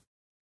head.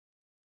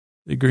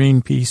 The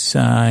Greenpeace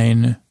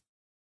sign.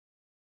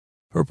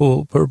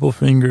 Purple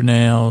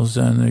fingernails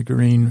on the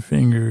green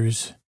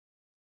fingers.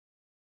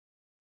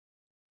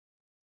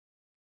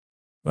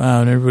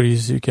 Wow, and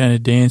everybody's kind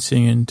of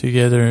dancing and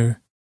together.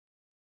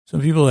 Some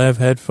people have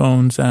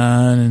headphones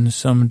on and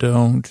some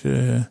don't.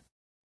 The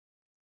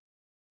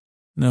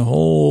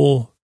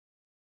whole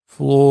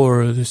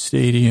floor of the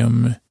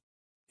stadium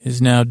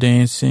is now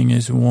dancing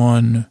as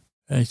one,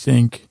 I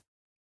think.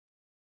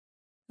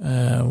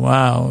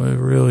 Wow,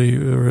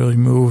 really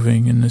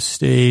moving in the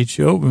stage.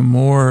 Oh, and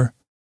more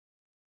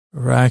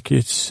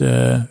rockets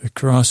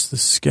across the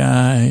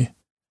sky.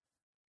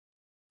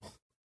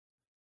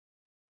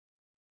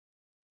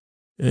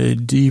 A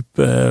deep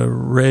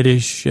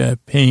reddish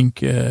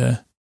pink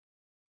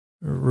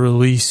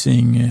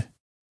releasing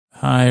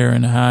higher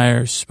and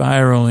higher,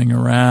 spiraling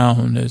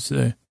around as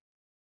the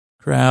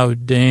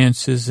crowd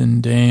dances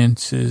and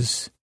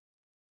dances.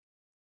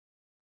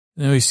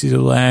 Then we see the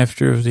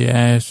laughter of the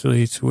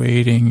athletes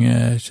waiting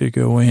to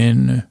go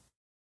in.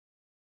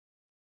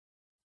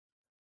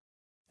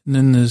 And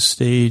then the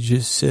stage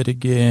is set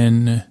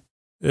again.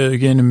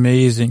 Again,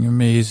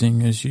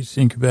 amazing as you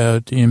think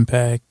about the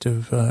impact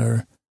of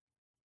our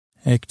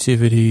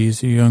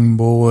activities. A young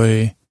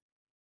boy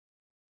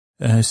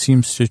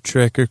seems to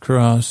trek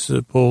across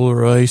the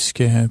polar ice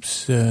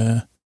caps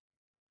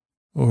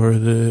or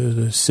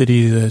the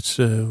city that's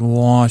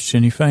washed,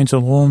 and he finds a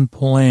lone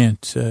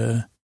plant.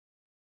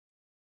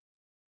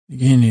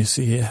 Again, you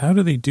see, how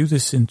do they do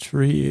this in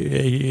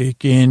three?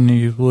 Again,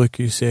 you look,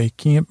 you say, I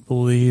can't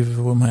believe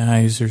what my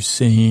eyes are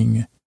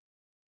seeing.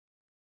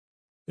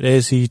 But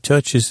as he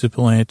touches the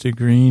plant, the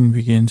green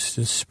begins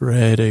to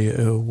spread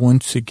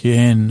once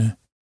again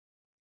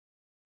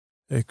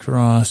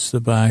across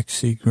the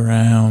boxy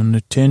ground, the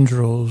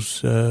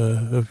tendrils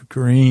of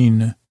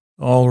green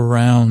all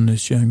around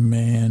this young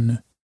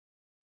man.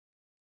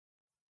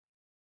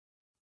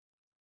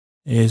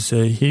 As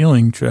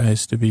healing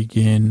tries to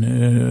begin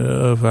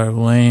of our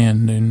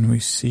land, and we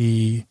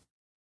see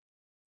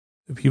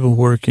the people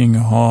working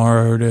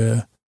hard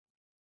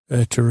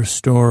to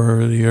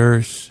restore the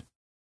earth,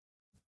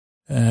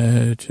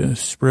 to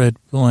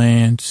spread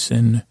plants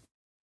and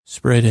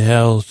spread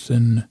health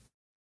and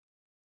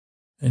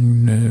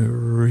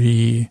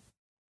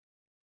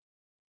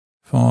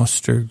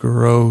foster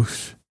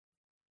growth.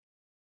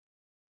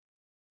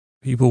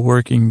 People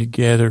working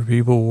together,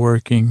 people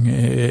working,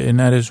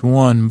 not as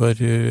one,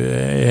 but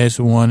as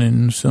one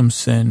in some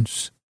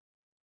sense.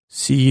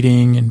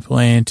 Seeding and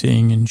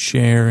planting and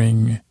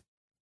sharing.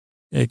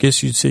 I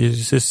guess you'd say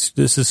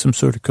this is some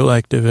sort of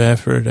collective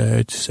effort,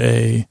 I'd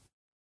say.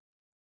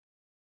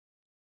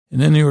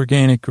 And then the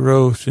organic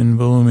growth and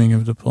blooming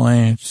of the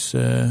plants.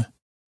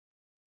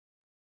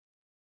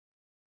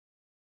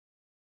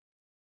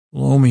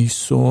 Loamy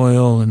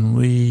soil and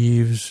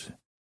leaves.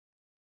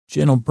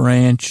 Gentle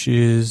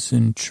branches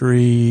and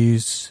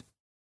trees,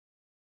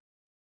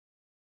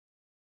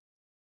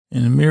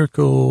 and a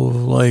miracle of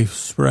life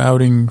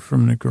sprouting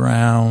from the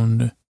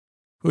ground,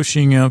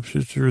 pushing up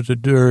through the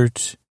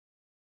dirt,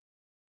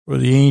 or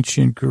the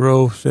ancient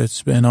growth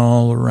that's been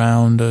all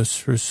around us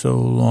for so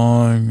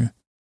long,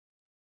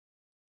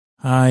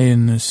 high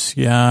in the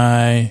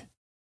sky,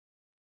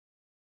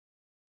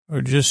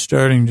 or just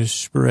starting to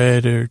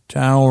spread, or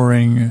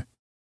towering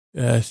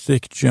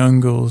thick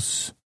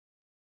jungles.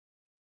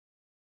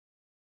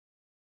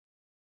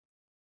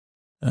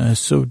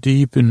 So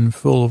deep and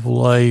full of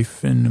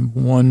life and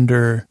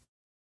wonder.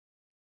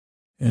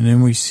 And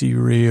then we see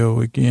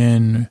Rio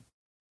again,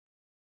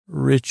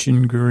 rich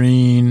and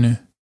green.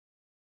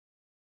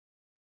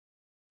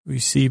 We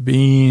see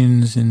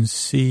beans and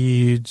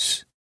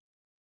seeds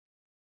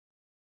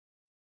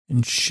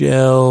and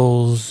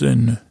shells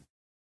and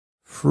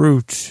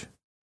fruit.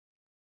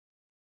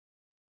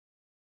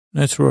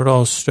 That's where it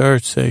all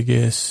starts, I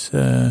guess,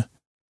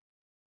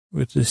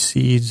 with the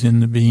seeds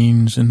and the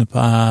beans and the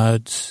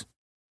pods.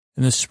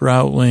 and the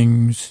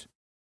sproutlings,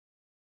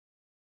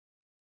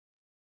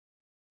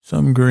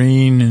 some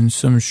green and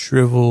some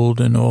shriveled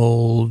and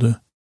old,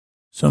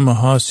 some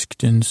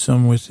husked and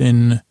some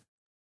within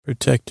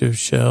protective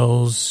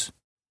shells.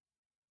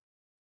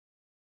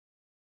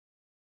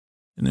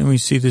 And then we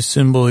see the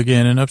symbol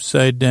again, an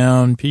upside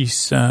down peace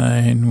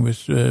sign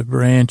with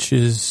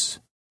branches.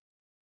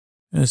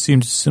 And it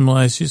seems to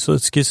symbolize, just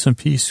let's get some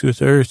peace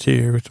with Earth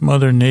here, with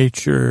Mother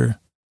Nature.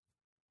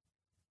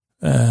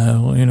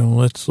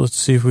 Let's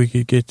see if we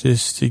could get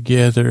this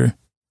together.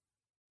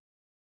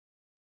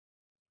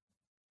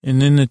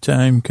 And then the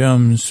time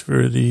comes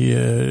for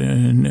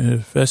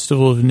the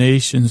Festival of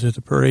Nations, or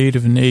the Parade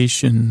of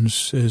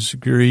Nations, as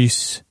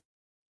Greece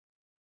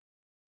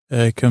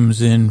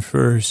comes in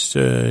first,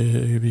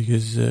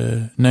 because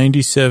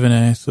 97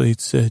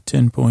 athletes, 8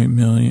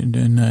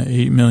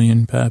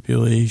 million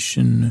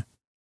population.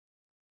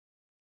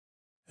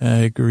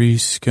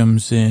 Greece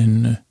comes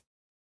in,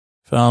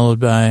 followed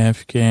by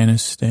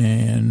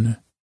Afghanistan.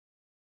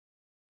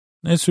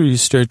 That's where you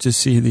start to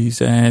see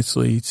these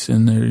athletes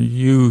and their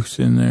youth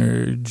and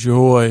their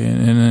joy,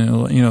 and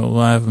a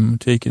lot of them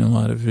taking a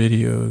lot of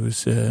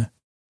videos.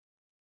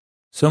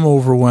 Some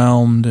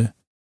overwhelmed,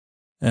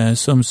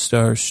 some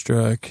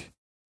starstruck.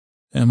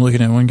 And I'm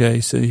looking at one guy,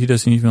 he said he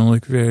doesn't even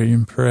look very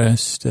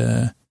impressed.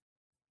 And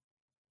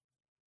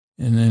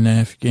then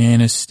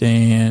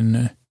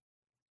Afghanistan,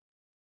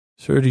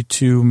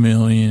 32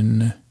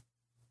 million,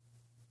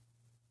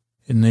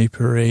 and they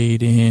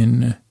parade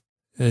in.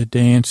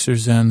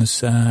 Dancers on the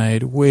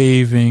side,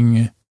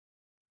 waving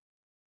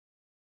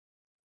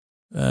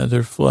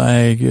their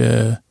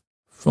flag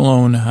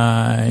flown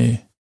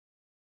high.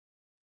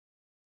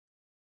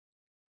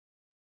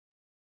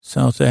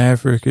 South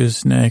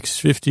Africa's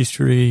next,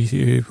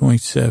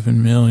 53.7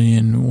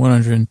 million,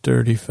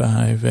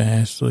 135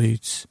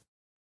 athletes.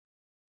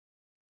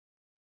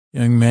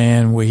 Young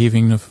man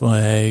waving the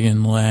flag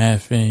and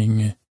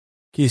laughing,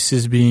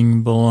 kisses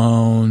being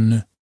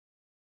blown.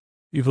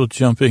 People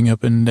jumping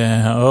up and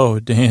down. Oh,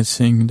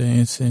 dancing.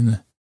 It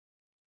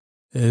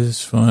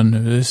is fun.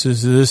 This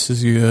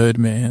is good,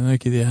 man.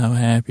 Look at how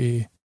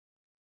happy.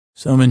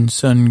 Some in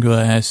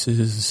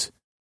sunglasses.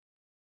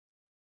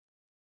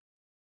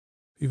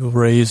 People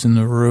raising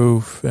the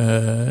roof.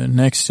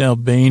 Next,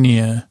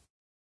 Albania.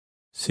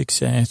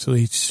 6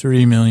 athletes,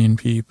 3 million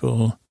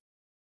people.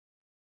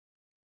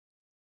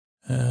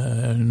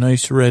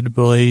 Nice red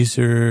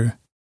blazer.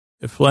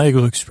 The flag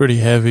looks pretty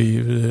heavy.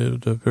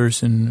 The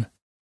person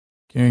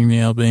carrying the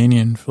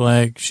Albanian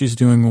flag, she's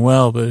doing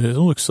well, but it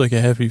looks like a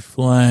heavy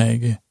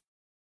flag.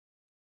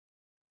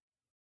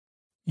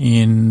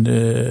 And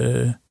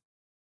they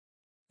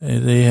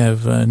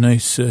have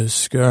nice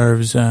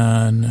scarves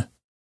on,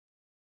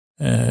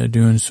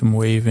 doing some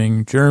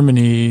waving.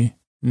 Germany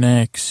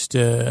next,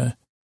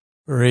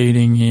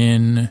 parading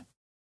in.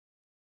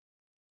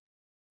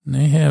 And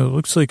they have, it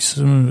looks like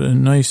a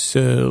nice,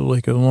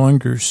 like a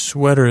longer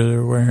sweater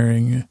they're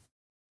wearing.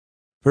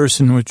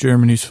 Person with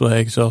Germany's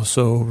flag is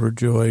also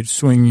overjoyed,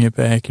 swinging it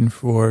back and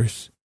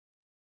forth,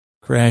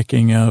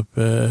 cracking up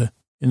in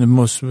the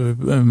most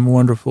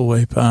wonderful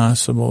way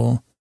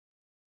possible.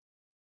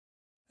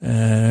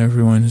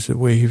 Everyone's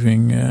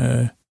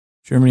waving.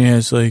 Germany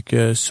has like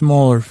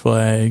smaller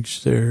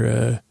flags.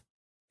 They're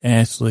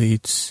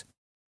athletes.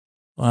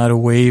 A lot of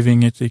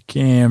waving at the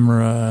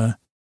camera.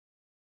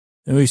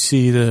 Then we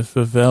see the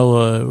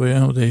favela.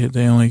 Well,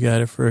 they only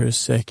got it for a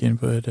second,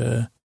 but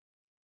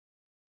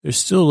there's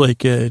still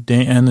like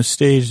on the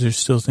stage, there's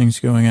still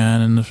things going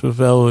on, and the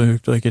favela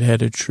looked like it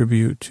had a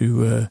tribute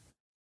to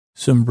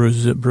some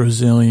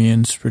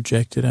Brazilians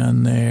projected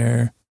on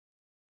there.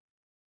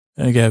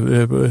 I got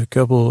a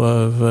couple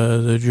of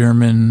the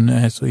German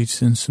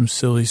athletes in some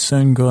silly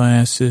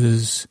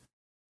sunglasses,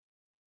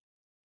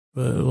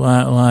 but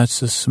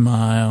lots of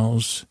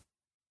smiles.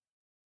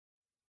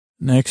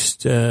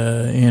 Next,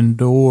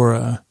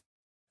 Andorra.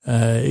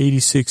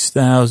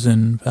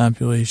 86,000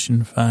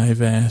 population,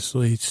 5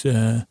 athletes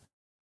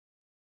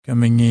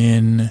coming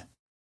in,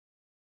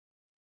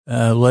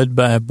 led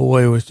by a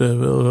boy with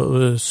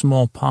a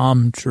small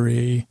palm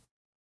tree,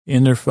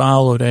 and they're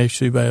followed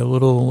actually by a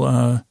little,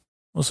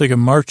 almost like a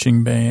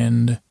marching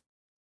band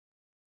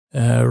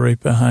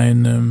right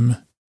behind them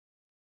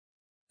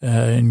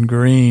in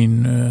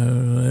green.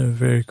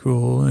 Very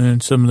cool.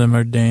 And some of them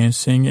are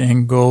dancing.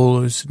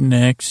 Angola's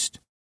next.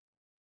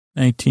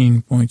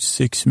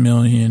 19.6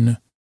 million,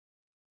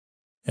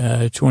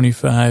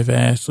 25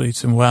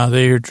 athletes. And wow,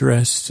 they are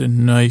dressed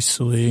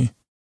nicely.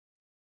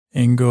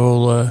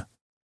 Angola,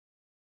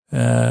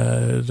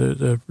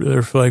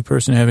 their flag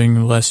person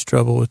having less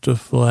trouble with the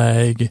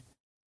flag.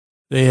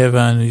 They have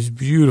on these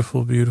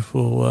beautiful,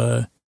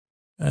 I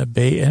don't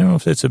know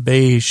if that's a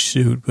beige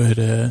suit,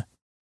 but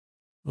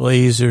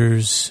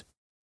blazers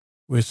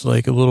with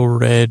like a little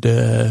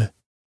red,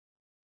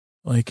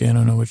 like, I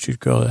don't know what you'd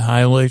call it,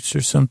 highlights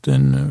or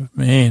something.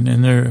 Man,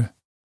 and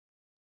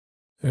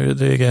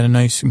they got a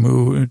nice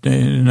move,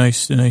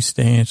 nice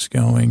dance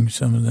going,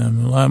 some of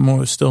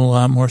them. Still a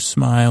lot more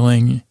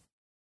smiling.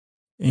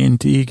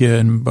 Antigua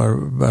and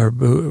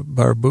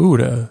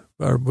Barbuda.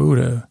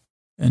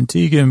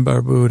 Antigua and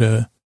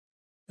Barbuda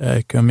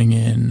coming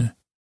in.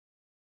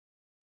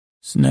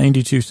 It's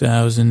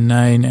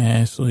 92,009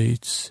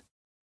 athletes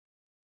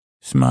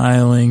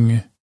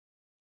smiling.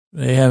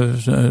 They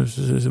have a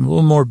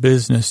little more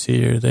business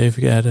here. They've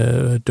got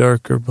a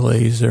darker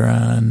blazer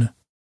on.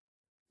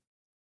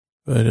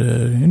 But,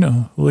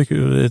 look,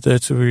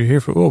 that's what we're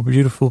here for. Oh,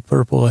 beautiful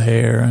purple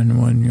hair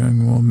on one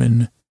young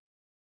woman.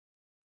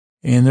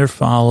 And they're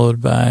followed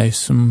by I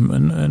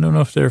don't know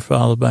if they're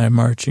followed by a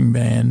marching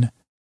band.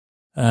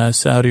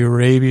 Saudi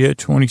Arabia,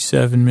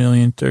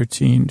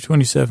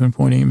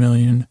 27.8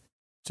 million,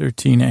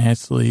 13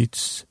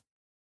 athletes.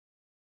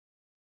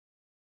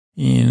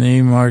 And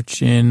they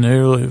march in.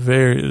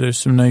 There's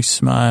some nice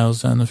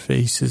smiles on the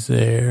faces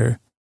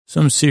there.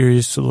 Some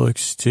serious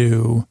looks,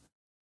 too.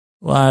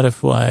 A lot of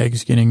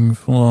flags getting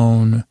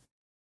flown.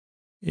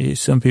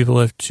 Some people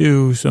have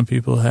 2, some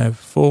people have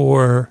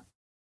 4.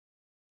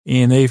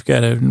 And they've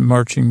got a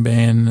marching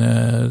band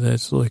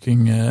that's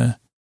looking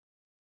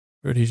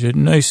pretty good.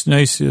 Nice,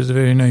 there's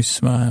very nice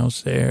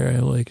smiles there. I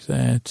like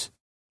that.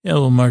 Yeah, a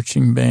little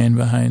marching band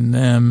behind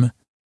them.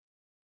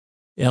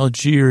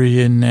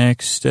 Algeria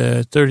next,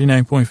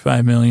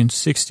 39.5 million,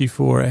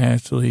 64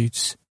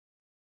 athletes.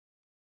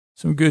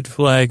 Some good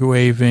flag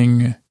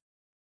waving,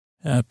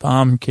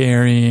 palm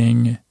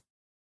carrying.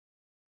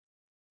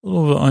 A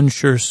little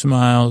unsure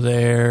smile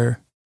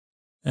there.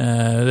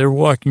 They're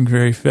walking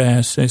very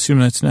fast. I assume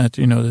that's not,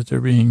 that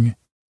they're being,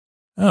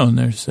 and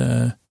there's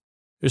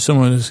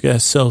someone who's got a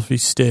selfie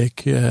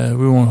stick.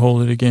 We won't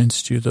hold it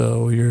against you,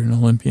 though. You're an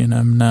Olympian.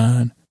 I'm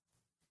not.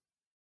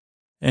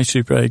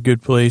 Actually, probably a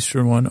good place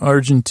for one.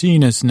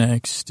 Argentina's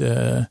next.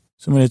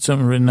 Someone had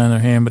something written on their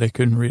hand, but I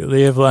couldn't read it.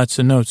 They have lots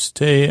of notes.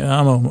 Te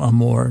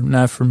amor,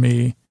 not for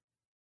me.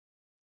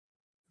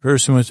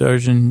 Person with the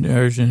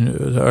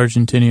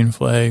Argentinian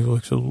flag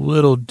looks a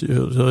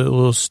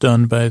little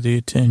stunned by the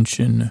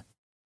attention.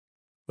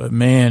 But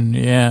man,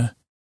 yeah,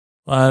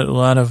 a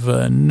lot of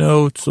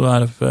notes, a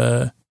lot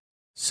of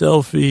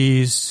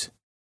selfies,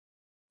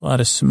 a lot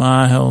of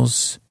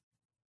smiles,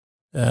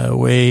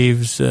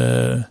 waves.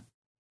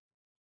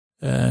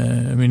 I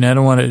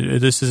don't want to,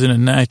 this isn't a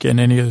knock on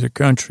any other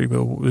country,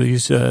 but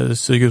this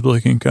is a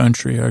good-looking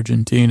country,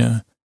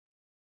 Argentina.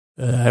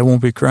 I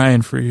won't be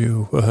crying for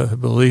you,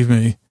 believe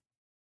me.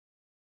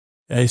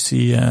 I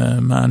see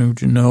Manu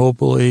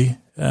Ginobili.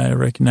 I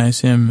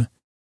recognize him.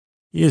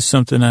 He has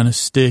something on a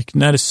stick,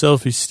 not a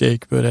selfie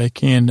stick, but I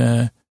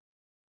can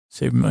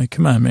say,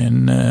 come on,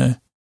 man. I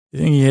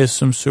think he has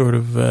some sort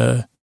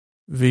of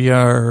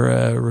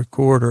VR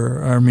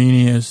recorder.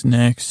 Armenia's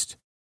next.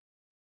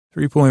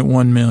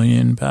 3.1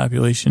 million,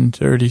 population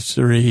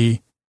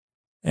 33,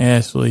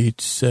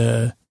 athletes,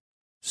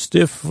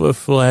 stiff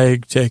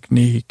flag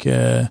technique,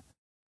 with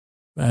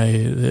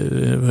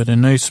a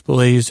nice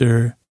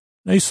blazer,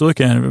 nice look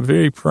on it,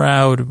 very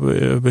proud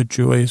but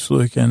joyous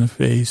look on the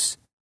face.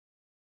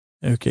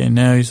 Okay,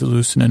 now he's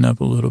loosening up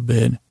a little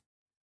bit.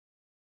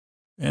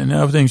 And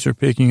now things are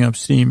picking up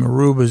steam.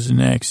 Aruba's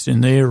next,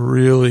 and they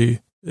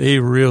really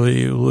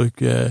look,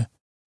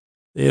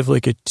 they have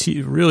like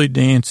really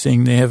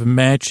dancing. They have a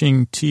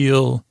matching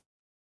teal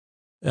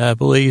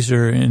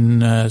blazer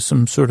and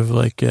some sort of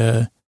like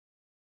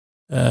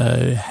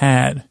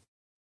hat.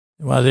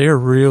 Wow, they're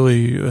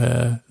really,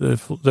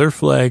 their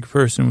flag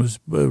person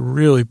was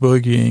really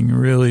boogieing,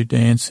 really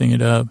dancing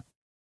it up.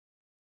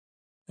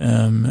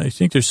 I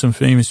think there's some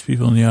famous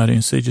people in the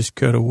audience. They just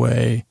cut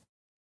away.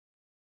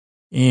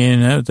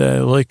 And I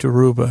liked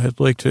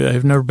Aruba.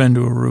 I've never been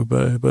to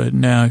Aruba, but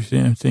now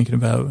I'm thinking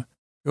about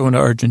going to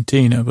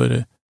Argentina.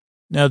 But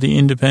now the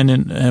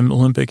independent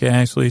Olympic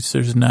athletes,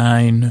 there's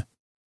 9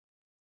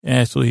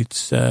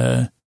 athletes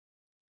that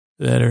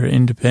are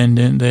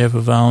independent. They have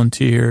a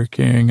volunteer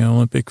carrying an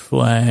Olympic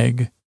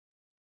flag.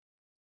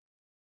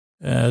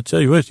 I'll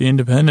tell you what, the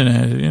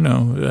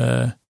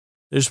independent,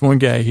 there's one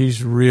guy,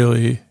 he's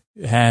really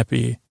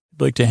happy.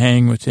 I'd like to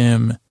hang with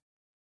him.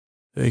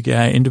 The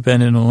guy,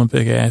 independent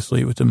Olympic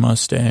athlete with a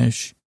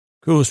mustache.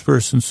 Coolest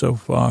person so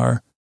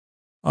far.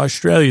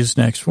 Australia's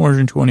next.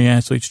 420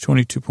 athletes,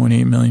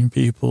 22.8 million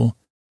people.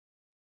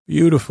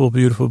 Beautiful,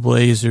 beautiful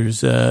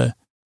blazers. Is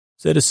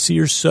that a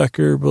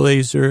seersucker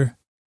blazer?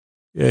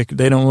 Yeah,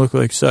 they don't look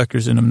like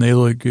suckers in them. They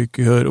look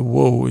good.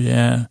 Whoa,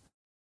 yeah.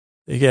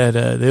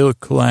 They look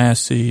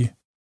classy.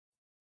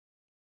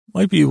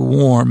 Might be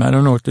warm. I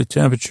don't know what the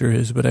temperature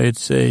is, but I'd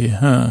say,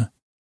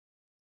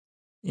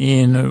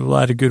 And a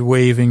lot of good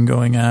waving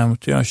going on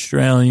with the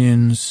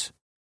Australians.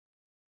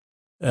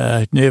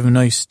 They have a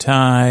nice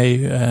tie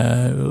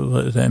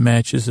that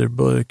matches their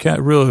book.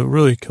 Really,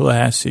 really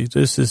classy.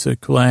 This is a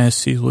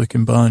classy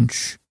looking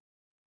bunch.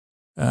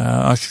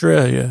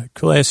 Australia,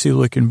 classy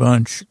looking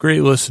bunch.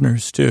 Great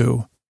listeners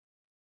too.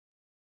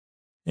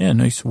 Yeah,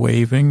 nice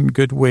waving,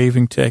 good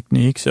waving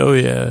techniques. Oh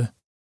yeah,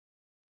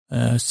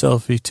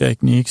 selfie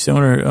techniques.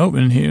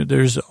 And here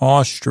there's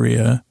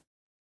Austria.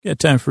 Got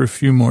time for a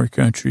few more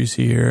countries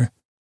here.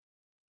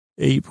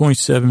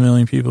 8.7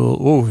 million people.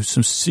 Oh,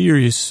 some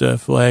serious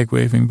flag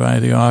waving by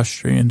the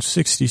Austrians.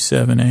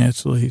 67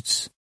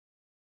 athletes.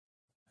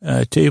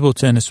 Table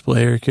tennis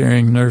player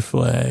carrying their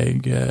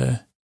flag.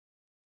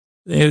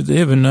 They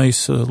have a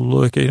nice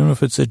look. I don't know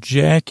if it's a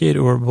jacket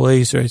or a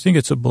blazer. I think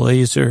it's a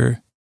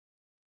blazer.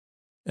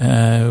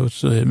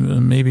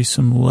 Maybe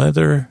some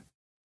leather.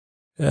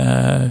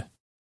 And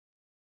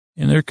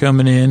they're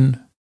coming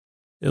in.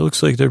 It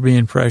looks like they're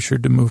being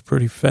pressured to move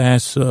pretty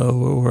fast,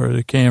 or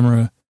the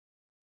camera.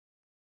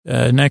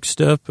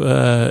 Next up,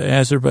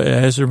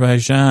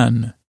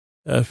 Azerbaijan.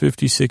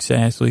 56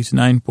 athletes,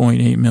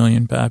 9.8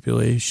 million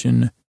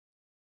population.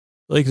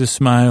 I like the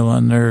smile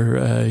on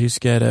there. He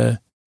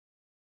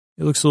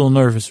looks a little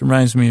nervous.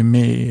 Reminds me of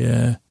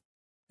me.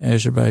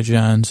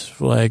 Azerbaijan's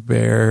flag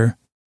bearer.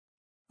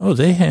 Oh,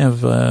 they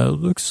have,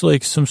 looks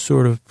like some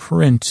sort of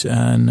print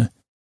on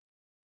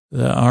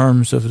the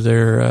arms of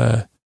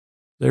their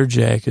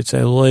jackets.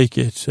 I like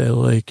it.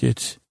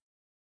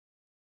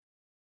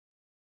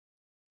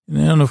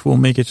 And I don't know if we'll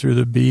make it through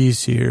the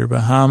B's here.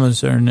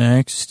 Bahamas are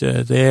next.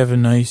 They have a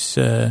nice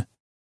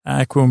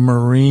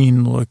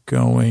aquamarine look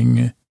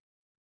going.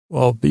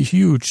 Well, a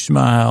huge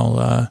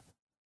smile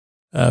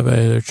by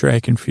their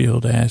track and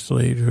field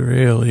athlete.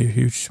 Really a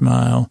huge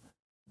smile.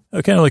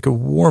 Kind of like a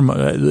warm.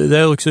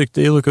 That looks like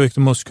they look like the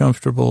most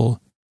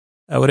comfortable.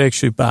 I would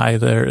actually buy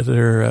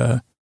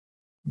their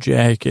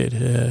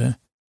jacket.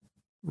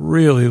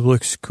 Really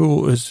looks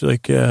cool. It's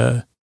like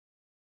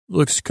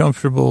looks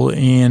comfortable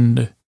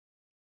and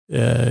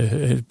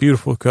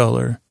beautiful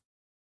color.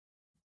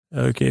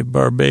 Okay,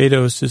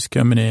 Barbados is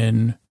coming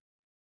in.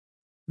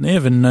 They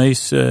have a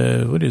nice,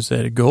 what is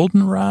that, a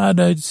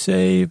goldenrod, I'd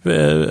say,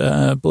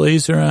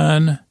 blazer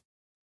on.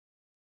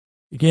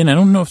 Again, I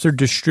don't know if they're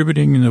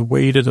distributing the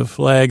weight of the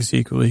flags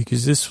equally,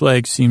 because this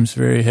flag seems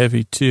very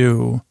heavy,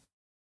 too.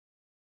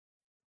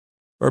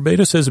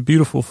 Barbados has a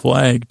beautiful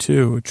flag,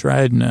 too, a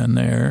trident on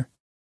there.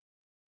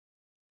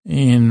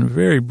 And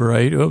very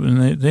bright. Oh,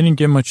 and they didn't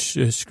get much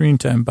screen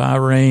time.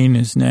 Bahrain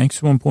is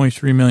next,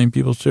 1.3 million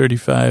people,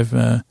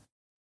 35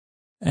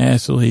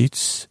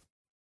 athletes.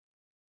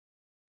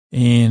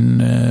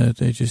 And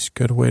they just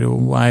got away to a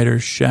wider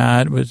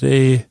shot, but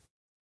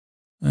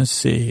let's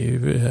see,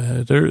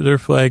 their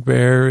flag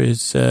bearer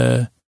is,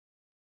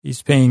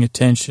 he's paying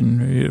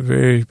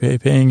attention,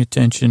 paying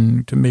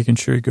attention to making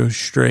sure it goes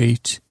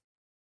straight.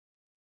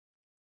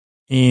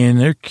 And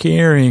they're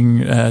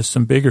carrying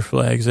some bigger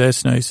flags.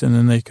 That's nice. And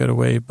then they cut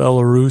away.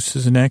 Belarus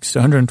is next,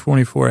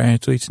 124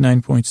 athletes,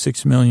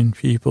 9.6 million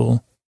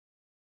people.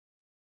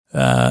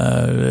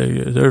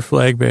 Their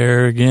flag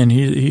bearer, again,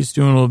 he's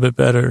doing a little bit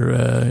better,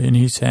 and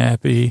he's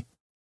happy.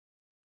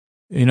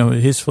 You know,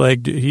 his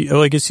flag,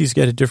 I guess he's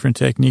got a different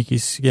technique.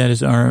 He's got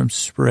his arms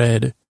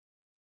spread.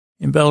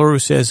 In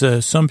Belarus,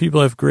 has some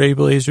people have gray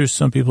blazers,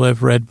 some people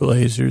have red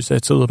blazers.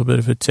 That's a little bit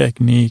of a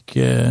technique.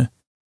 We'll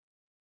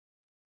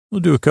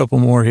do a couple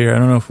more here. I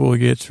don't know if we'll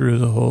get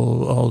through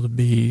all the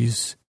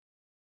B's.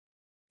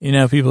 And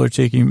now people are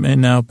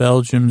and now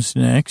Belgium's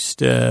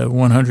next,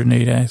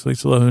 108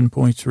 athletes,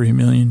 11.3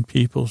 million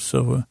people.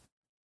 So,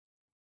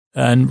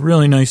 and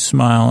really nice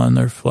smile on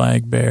their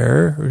flag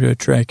bearer,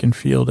 track and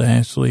field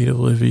athlete,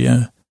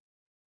 Olivia.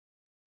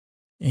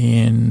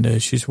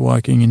 And she's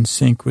walking in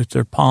sync with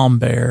their palm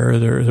bearer,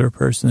 their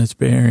person that's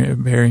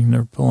bearing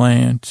their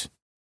plant.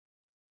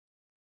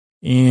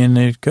 And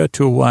they cut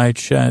to a wide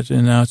shot,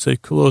 and now it's a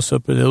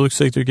close-up, but it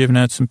looks like they're giving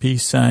out some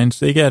peace signs.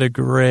 They got a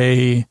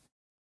gray,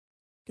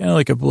 kind of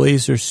like a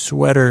blazer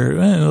sweater,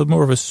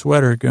 more of a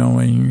sweater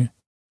going,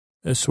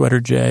 a sweater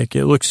jacket.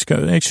 It looks,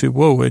 actually,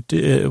 whoa,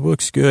 it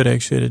looks good,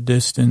 actually, at a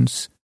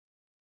distance.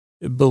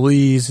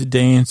 Belize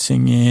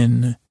dancing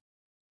in.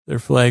 Their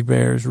flag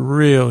bearers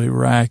really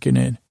rocking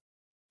it.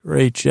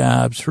 Great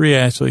job. 3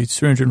 athletes,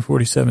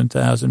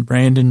 347,000.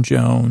 Brandon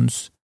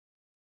Jones.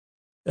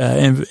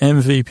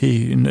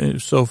 MVP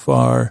so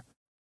far,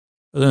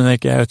 other than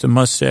that guy with the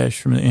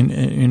mustache from the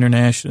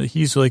international,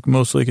 he's like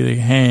most likely to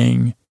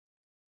hang.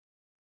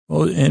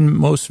 Well, and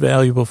most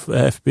valuable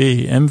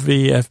FB,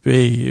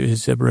 MVFB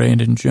is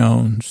Brandon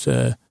Jones.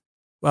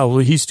 Wow, well,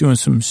 he's doing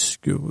some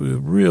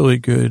really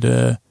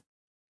good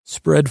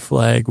spread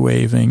flag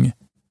waving.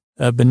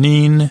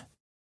 Benin,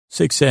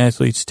 6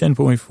 athletes,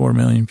 10.4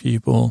 million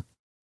people.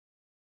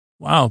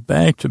 Wow,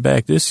 back to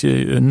back. This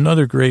is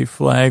another great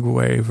flag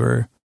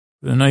waver.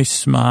 With a nice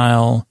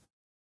smile.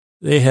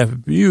 They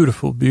have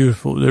beautiful,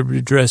 they're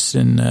dressed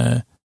in,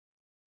 they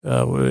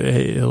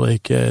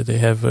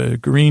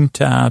have green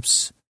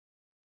tops.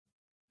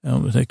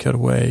 They cut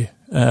away.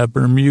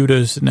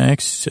 Bermuda's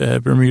next.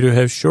 Bermuda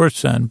has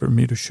shorts on,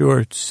 Bermuda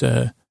shorts,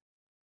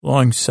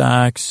 long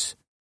socks.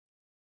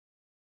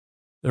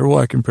 They're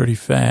walking pretty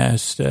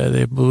fast.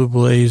 They have blue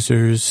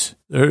blazers.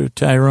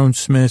 Tyrone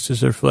Smith is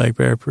their flag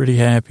bearer. Pretty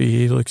happy.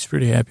 He looks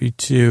pretty happy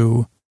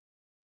too.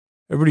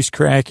 Everybody's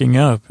cracking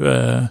up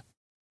in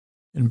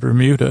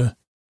Bermuda.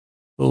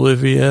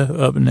 Bolivia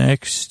up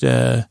next.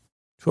 12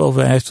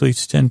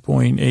 athletes,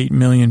 10.8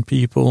 million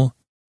people.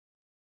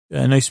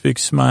 Nice big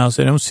smiles.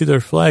 I don't see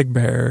their flag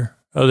bearer.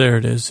 Oh, there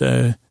it is.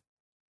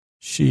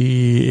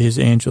 She is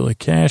Angela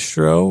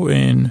Castro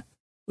and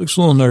looks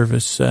a little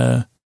nervous,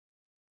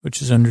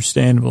 which is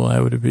understandable. I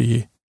would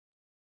be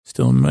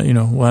still,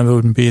 I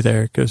wouldn't be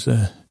there because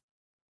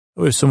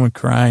with someone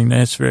crying,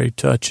 that's very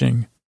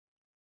touching.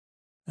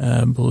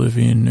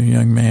 Bolivian, a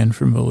young man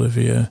from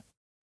Bolivia,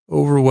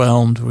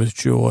 overwhelmed with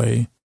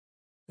joy.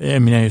 I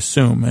mean, I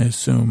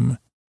assume.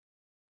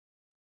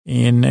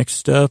 And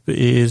next up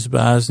is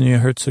Bosnia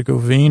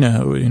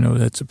Herzegovina. They've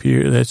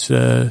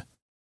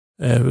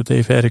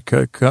had what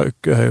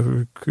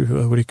do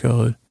you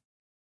call it?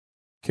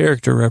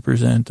 Character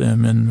represent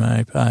them in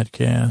my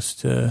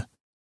podcast,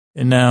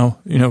 and now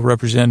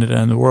represented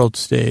on the world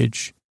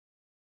stage.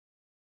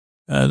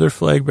 Their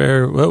flag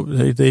bearer,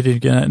 they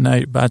did get at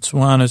night.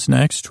 Botswana's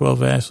next,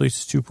 12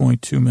 athletes,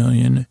 2.2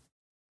 million.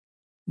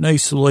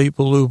 Nice light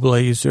blue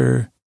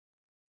blazer.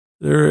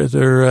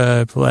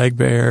 Their flag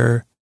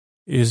bearer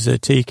is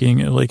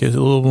taking like a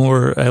little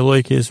more. I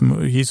like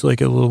he's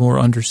like a little more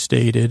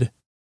understated,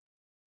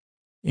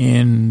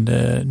 and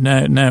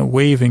not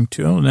waving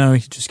to. Oh, now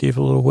he just gave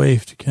a little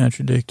wave to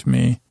contradict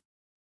me.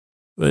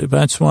 But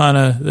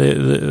Botswana,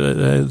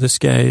 this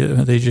guy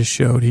they just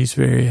showed, he's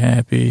very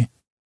happy.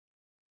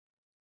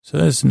 So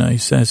that's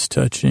nice. That's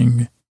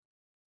touching.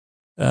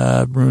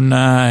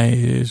 Brunei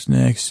is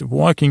next.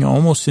 Walking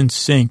almost in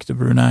sync, the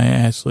Brunei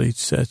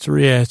athletes.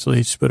 3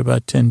 athletes, but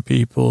about 10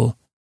 people.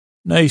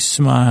 Nice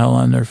smile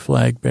on their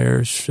flag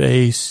bearer's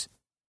face.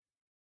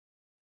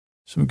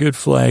 Some good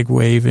flag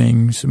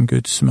waving, some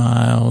good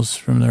smiles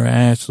from their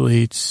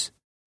athletes.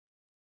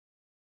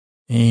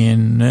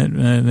 And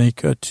they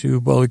cut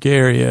to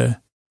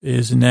Bulgaria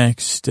is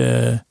next.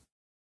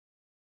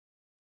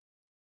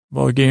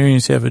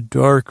 Bulgarians have a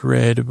dark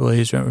red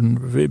blazer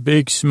and a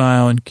big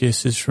smile and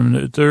kisses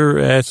from their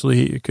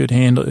athlete could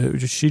handle.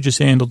 She just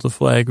handled the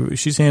flag.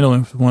 She's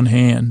handling it with one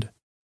hand.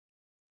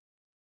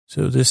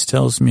 So this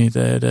tells me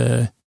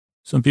that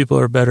some people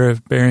are better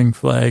at bearing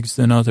flags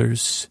than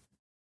others.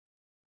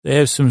 They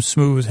have some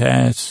smooth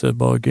hats, the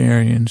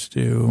Bulgarians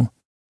do.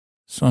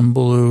 Some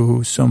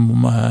blue,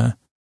 some a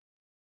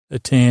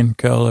tan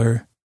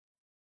color.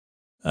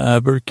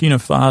 Burkina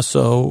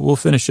Faso, we'll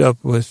finish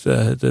up with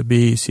the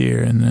bees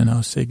here, and then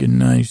I'll say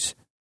goodnight.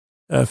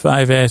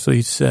 5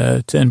 athletes,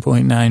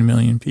 10.9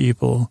 million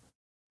people.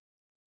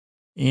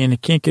 And I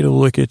can't get a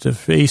look at the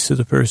face of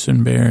the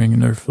person bearing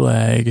their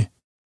flag.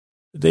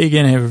 They,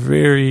 again, have a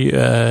very,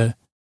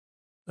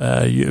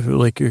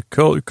 like a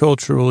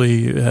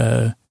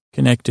culturally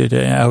connected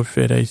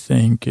outfit, I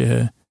think,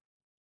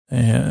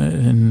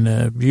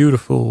 and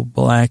beautiful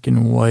black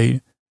and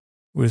white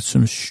with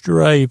some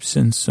stripes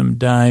and some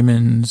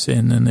diamonds,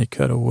 and then they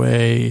cut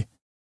away.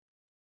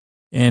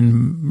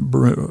 And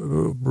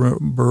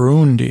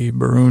Burundi,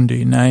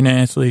 9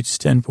 athletes,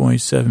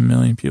 10.7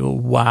 million people.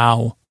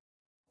 Wow.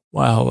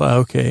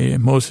 Okay.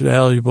 Most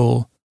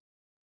valuable.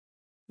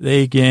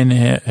 They again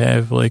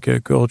have like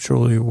a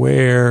culturally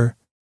aware.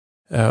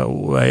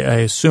 I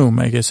assume.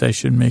 I guess I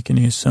shouldn't make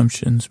any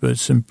assumptions, but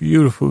some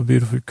beautiful,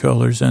 beautiful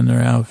colors on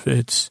their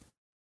outfits.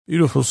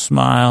 Beautiful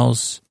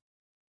smiles.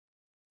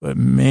 But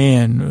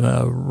man,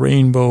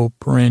 rainbow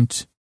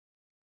print.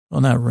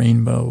 Well, not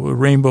rainbow. A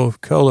rainbow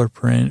of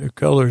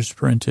colors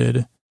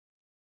printed.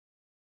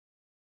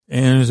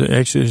 And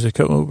there's a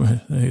couple.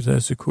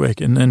 That's a quick.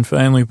 And then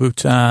finally,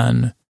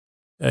 Bhutan.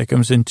 That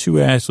comes in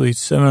 2 athletes,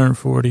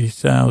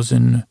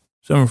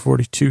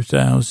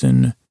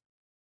 742,000.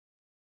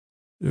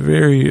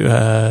 Very,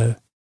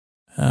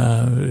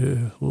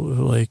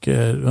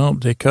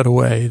 they cut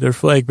away. Their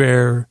flag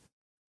bearer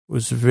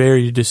was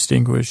very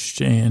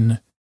distinguished, and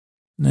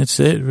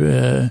that's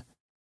it.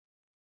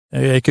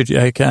 I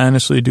could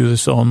honestly do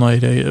this all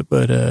night,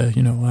 but,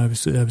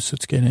 obviously,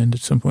 let's get in at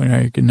some point. All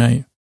right, good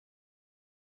night.